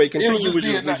anyway, continue with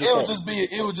your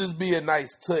it would just be a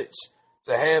nice touch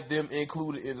to have them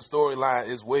included in the storyline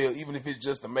as well, even if it's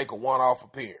just to make a one-off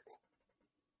appearance.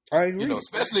 I agree.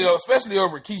 Especially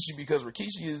on Rikishi, because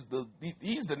Rikishi is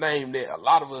he's the name that a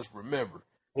lot of us remember.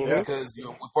 Mm-hmm. Because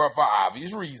for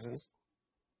obvious reasons.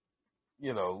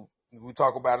 We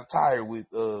talk about attire with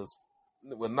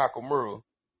Nakamura.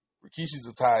 Rikishi's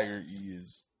attire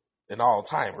is an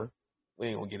all-timer. We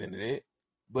ain't gonna get into that.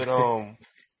 But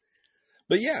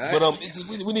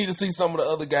we need to see some of the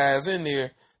other guys in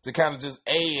there to kind of just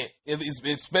add,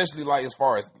 especially like as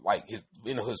far as like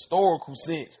in a historical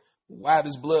sense, why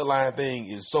this bloodline thing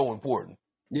is so important.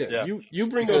 Yeah. You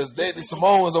bring because the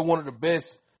Samoans are one of the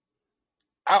best.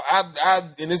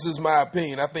 I and this is my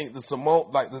opinion. I think the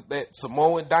that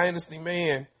Samoan dynasty,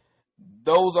 man,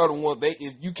 those are the ones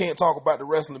you can't talk about the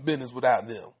wrestling business without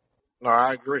them. No,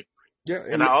 I agree. Yeah,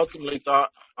 and I ultimately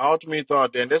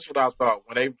thought, then this is what I thought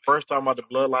when they first talking about the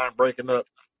bloodline breaking up,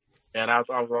 and I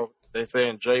thought they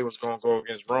saying Jay was going to go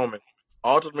against Roman.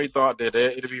 Ultimately thought that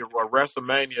it'd be a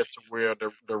WrestleMania to where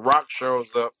the Rock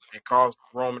shows up and calls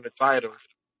Roman the title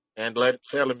and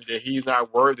tell him that he's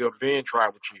not worthy of being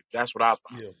tribal chief. That's what I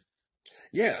thought.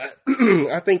 Yeah.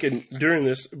 I think during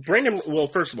this,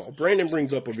 first of all, Brandon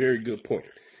brings up a very good point.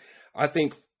 I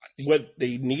think what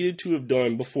they needed to have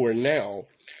done before now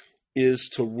is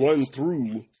to run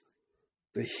through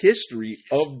the history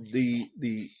of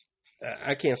the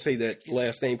I can't say that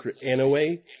last name,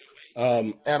 Anoa'i.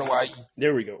 Anoa'i.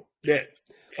 There we go. That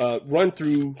run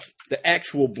through the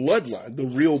actual bloodline, the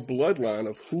real bloodline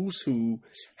of who's who,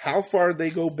 how far they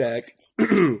go back,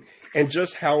 and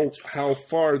just how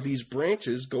far these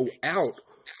branches go out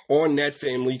on that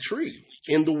family tree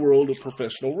in the world of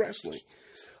professional wrestling.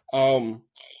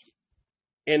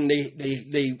 And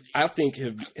they I think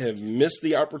have missed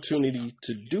the opportunity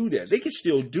to do that. They can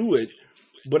still do it,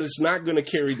 but it's not going to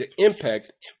carry the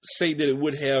impact, say, that it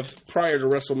would have prior to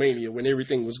WrestleMania when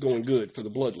everything was going good for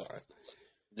the bloodline.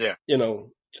 Yeah.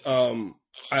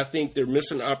 I think they're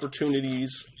missing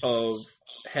opportunities of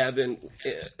having,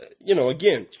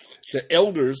 again, the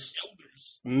elders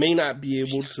may not be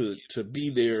able to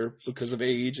be there because of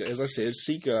age. As I said,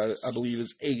 Sika, I believe,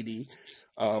 is 80.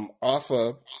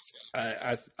 Alpha,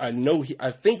 I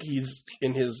think he's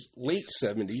in his late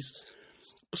 70s.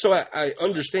 So I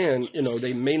understand,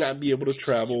 they may not be able to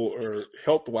travel or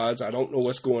health-wise. I don't know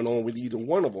what's going on with either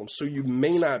one of them. So you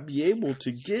may not be able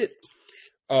to get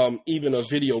even a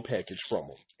video package from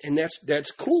them. And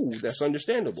that's cool. That's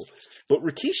understandable. But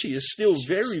Rikishi is still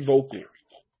very vocal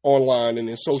online and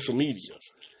in social media.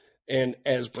 And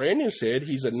as Brandon said,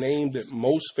 he's a name that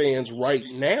most fans right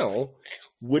now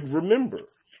would remember.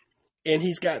 And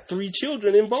he's got 3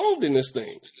 children involved in this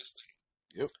thing.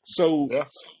 Yep. So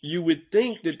you would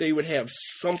think that they would have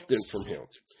something from him.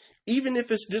 Even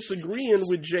if it's disagreeing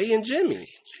with Jay and Jimmy.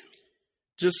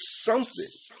 Just something.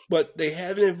 But they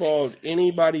haven't involved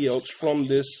anybody else from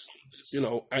this,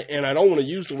 and I don't want to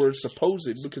use the word supposed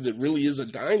because it really is a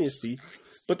dynasty,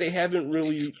 but they haven't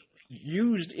really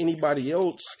used anybody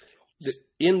else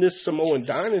in this Samoan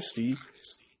dynasty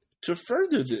to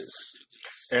further this.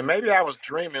 And maybe I was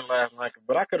dreaming last night,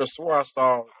 but I could have swore I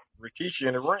saw Rikishi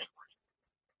in the ring.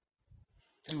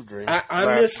 You dream.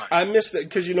 I missed it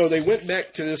because they went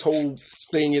back to this whole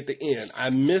thing at the end. I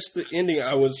missed the ending.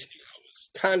 I was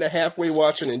kind of halfway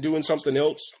watching and doing something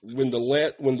else when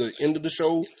the end of the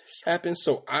show happened.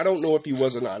 So I don't know if he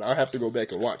was or not. I'll have to go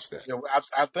back and watch that. Yeah,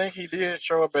 I think he did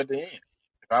show up at the end.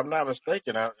 If I'm not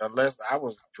mistaken, unless I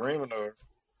was dreaming of,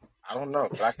 I don't know.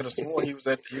 But I could have sworn he was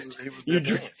at the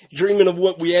end. Dreaming of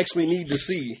what we actually need to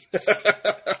see.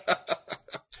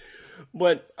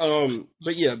 But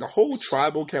yeah, the whole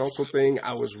tribal council thing,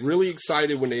 I was really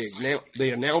excited when they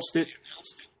announced it.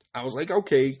 I was like,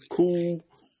 okay, cool.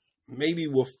 Maybe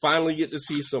we'll finally get to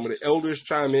see some of the elders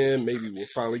chime in. Maybe we'll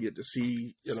finally get to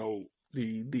see,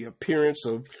 the appearance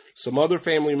of some other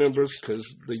family members, because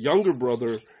the younger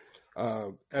brother,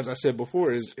 as I said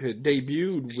before, had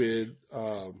debuted with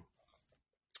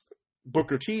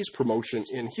Booker T's promotion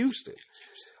in Houston.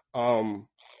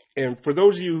 And for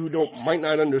those of you who might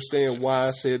not understand why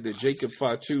I said that Jacob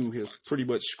Fatu has pretty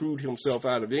much screwed himself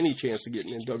out of any chance of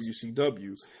getting in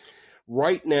WCW,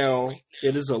 right now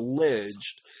it is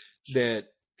alleged that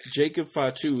Jacob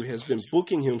Fatu has been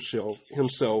booking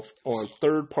himself on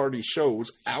third-party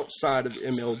shows outside of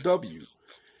MLW,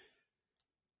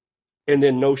 and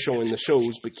then no showing the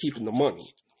shows but keeping the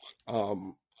money.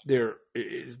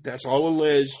 That's all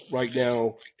alleged right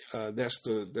now. That's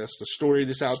the story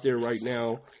that's out there right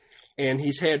now. And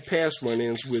he's had past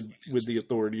run-ins with the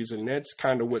authorities, and that's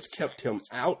kind of what's kept him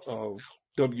out of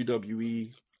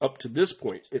WWE up to this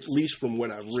point, at least from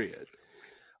what I've read.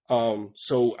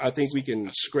 So I think we can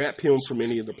scrap him from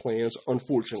any of the plans.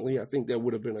 Unfortunately, I think that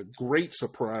would have been a great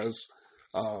surprise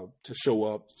to show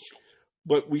up.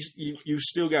 But you've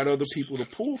still got other people to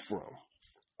pull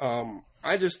from.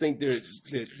 I just think that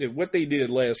what they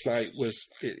did last night was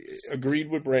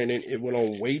agreed with Brandon. It went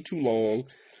on way too long.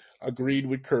 Agreed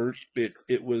with Kurt.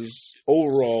 It was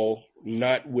overall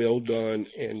not well done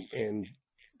and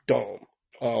dumb.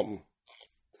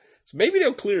 So maybe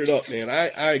they'll clear it up, man.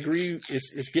 I agree.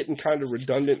 It's getting kind of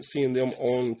redundant seeing them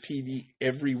on TV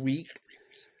every week.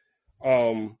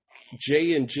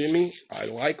 Jay and Jimmy, I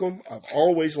like them. I've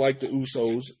always liked the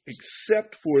Usos,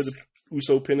 except for the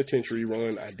Uso Penitentiary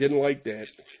run. I didn't like that.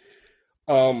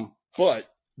 But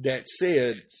that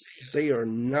said, they are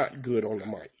not good on the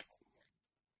mic.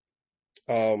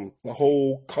 The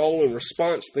whole call and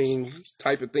response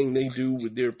type of thing they do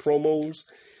with their promos,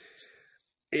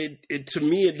 to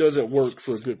me, it doesn't work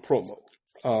for a good promo.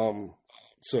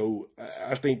 So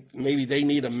I think maybe they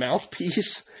need a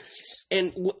mouthpiece.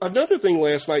 And another thing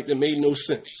last night that made no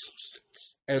sense,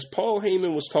 as Paul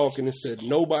Heyman was talking and said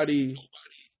nobody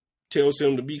tells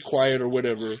him to be quiet or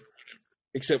whatever,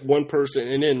 except one person,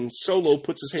 and then Solo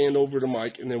puts his hand over the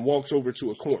mic and then walks over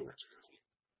to a corner.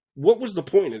 What was the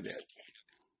point of that?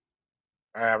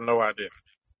 I have no idea.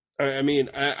 I mean,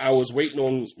 I was waiting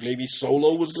on maybe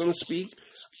Solo was going to speak.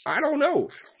 I don't know.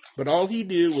 But all he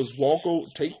did was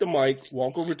take the mic,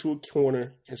 walk over to a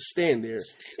corner, and stand there.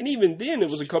 And even then, it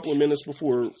was a couple of minutes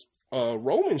before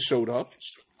Roman showed up.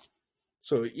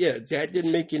 So, yeah, that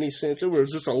didn't make any sense. There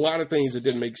was just a lot of things that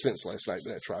didn't make sense last night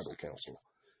in that tribal council.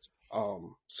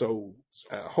 So,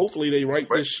 hopefully they right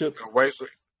this ship. A waste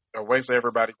of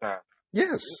everybody's time.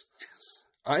 Yes,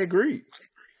 I agree.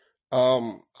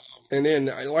 And then,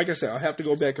 like I said, I have to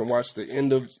go back and watch the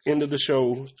end of the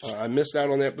show. I missed out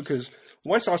on that because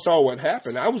once I saw what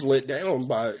happened, I was let down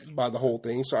by the whole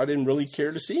thing, so I didn't really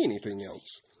care to see anything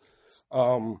else.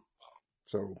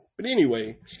 But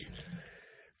anyway,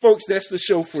 folks, that's the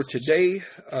show for today.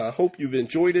 Hope you've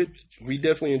enjoyed it. We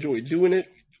definitely enjoyed doing it.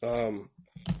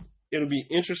 It'll be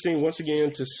interesting once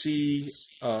again to see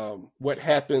what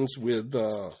happens with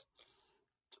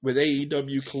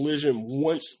AEW Collision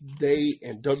once they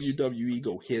and WWE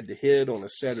go head to head on a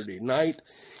Saturday night.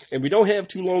 And we don't have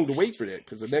too long to wait for that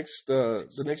because the next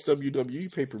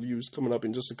WWE pay-per-view is coming up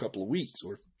in just a couple of weeks,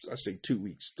 or I say 2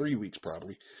 weeks, 3 weeks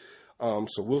probably.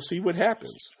 So we'll see what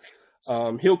happens.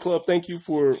 Hill Club, thank you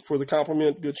for the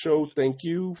compliment. Good show. Thank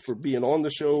you for being on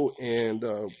the show. And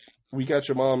we got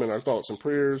your mom in our thoughts and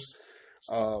prayers.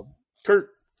 Kurt,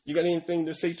 you got anything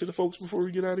to say to the folks before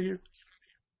we get out of here?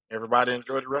 Everybody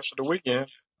enjoy the rest of the weekend.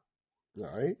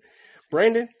 All right.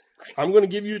 Brandon, I'm going to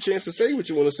give you a chance to say what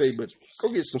you want to say, but go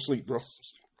get some sleep, bro.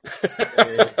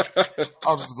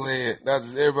 I'm just glad.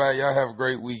 Everybody, y'all have a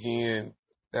great weekend.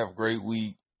 Have a great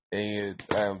week. And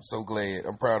I'm so glad.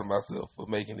 I'm proud of myself for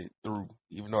making it through.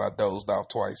 Even though I dozed off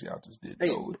twice, y'all just didn't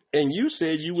know it. And you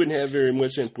said you wouldn't have very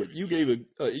much input. You gave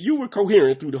you were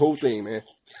coherent through the whole thing, man.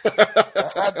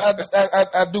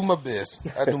 I do my best.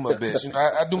 I do my best. You know,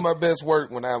 I do my best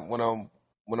work when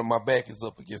my back is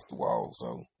up against the wall.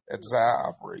 So that's how I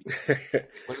operate.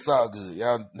 But it's all good.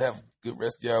 Y'all have a good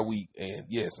rest of y'all week. And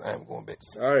yes, I am going back to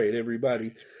sleep. All right,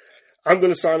 everybody. I'm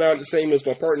going to sign out the same as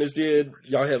my partners did.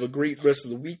 Y'all have a great rest of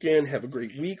the weekend. Have a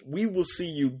great week. We will see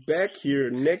you back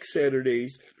here next Saturday,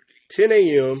 10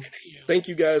 a.m. Thank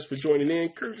you guys for joining in.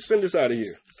 Kurt, send us out of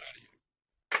here.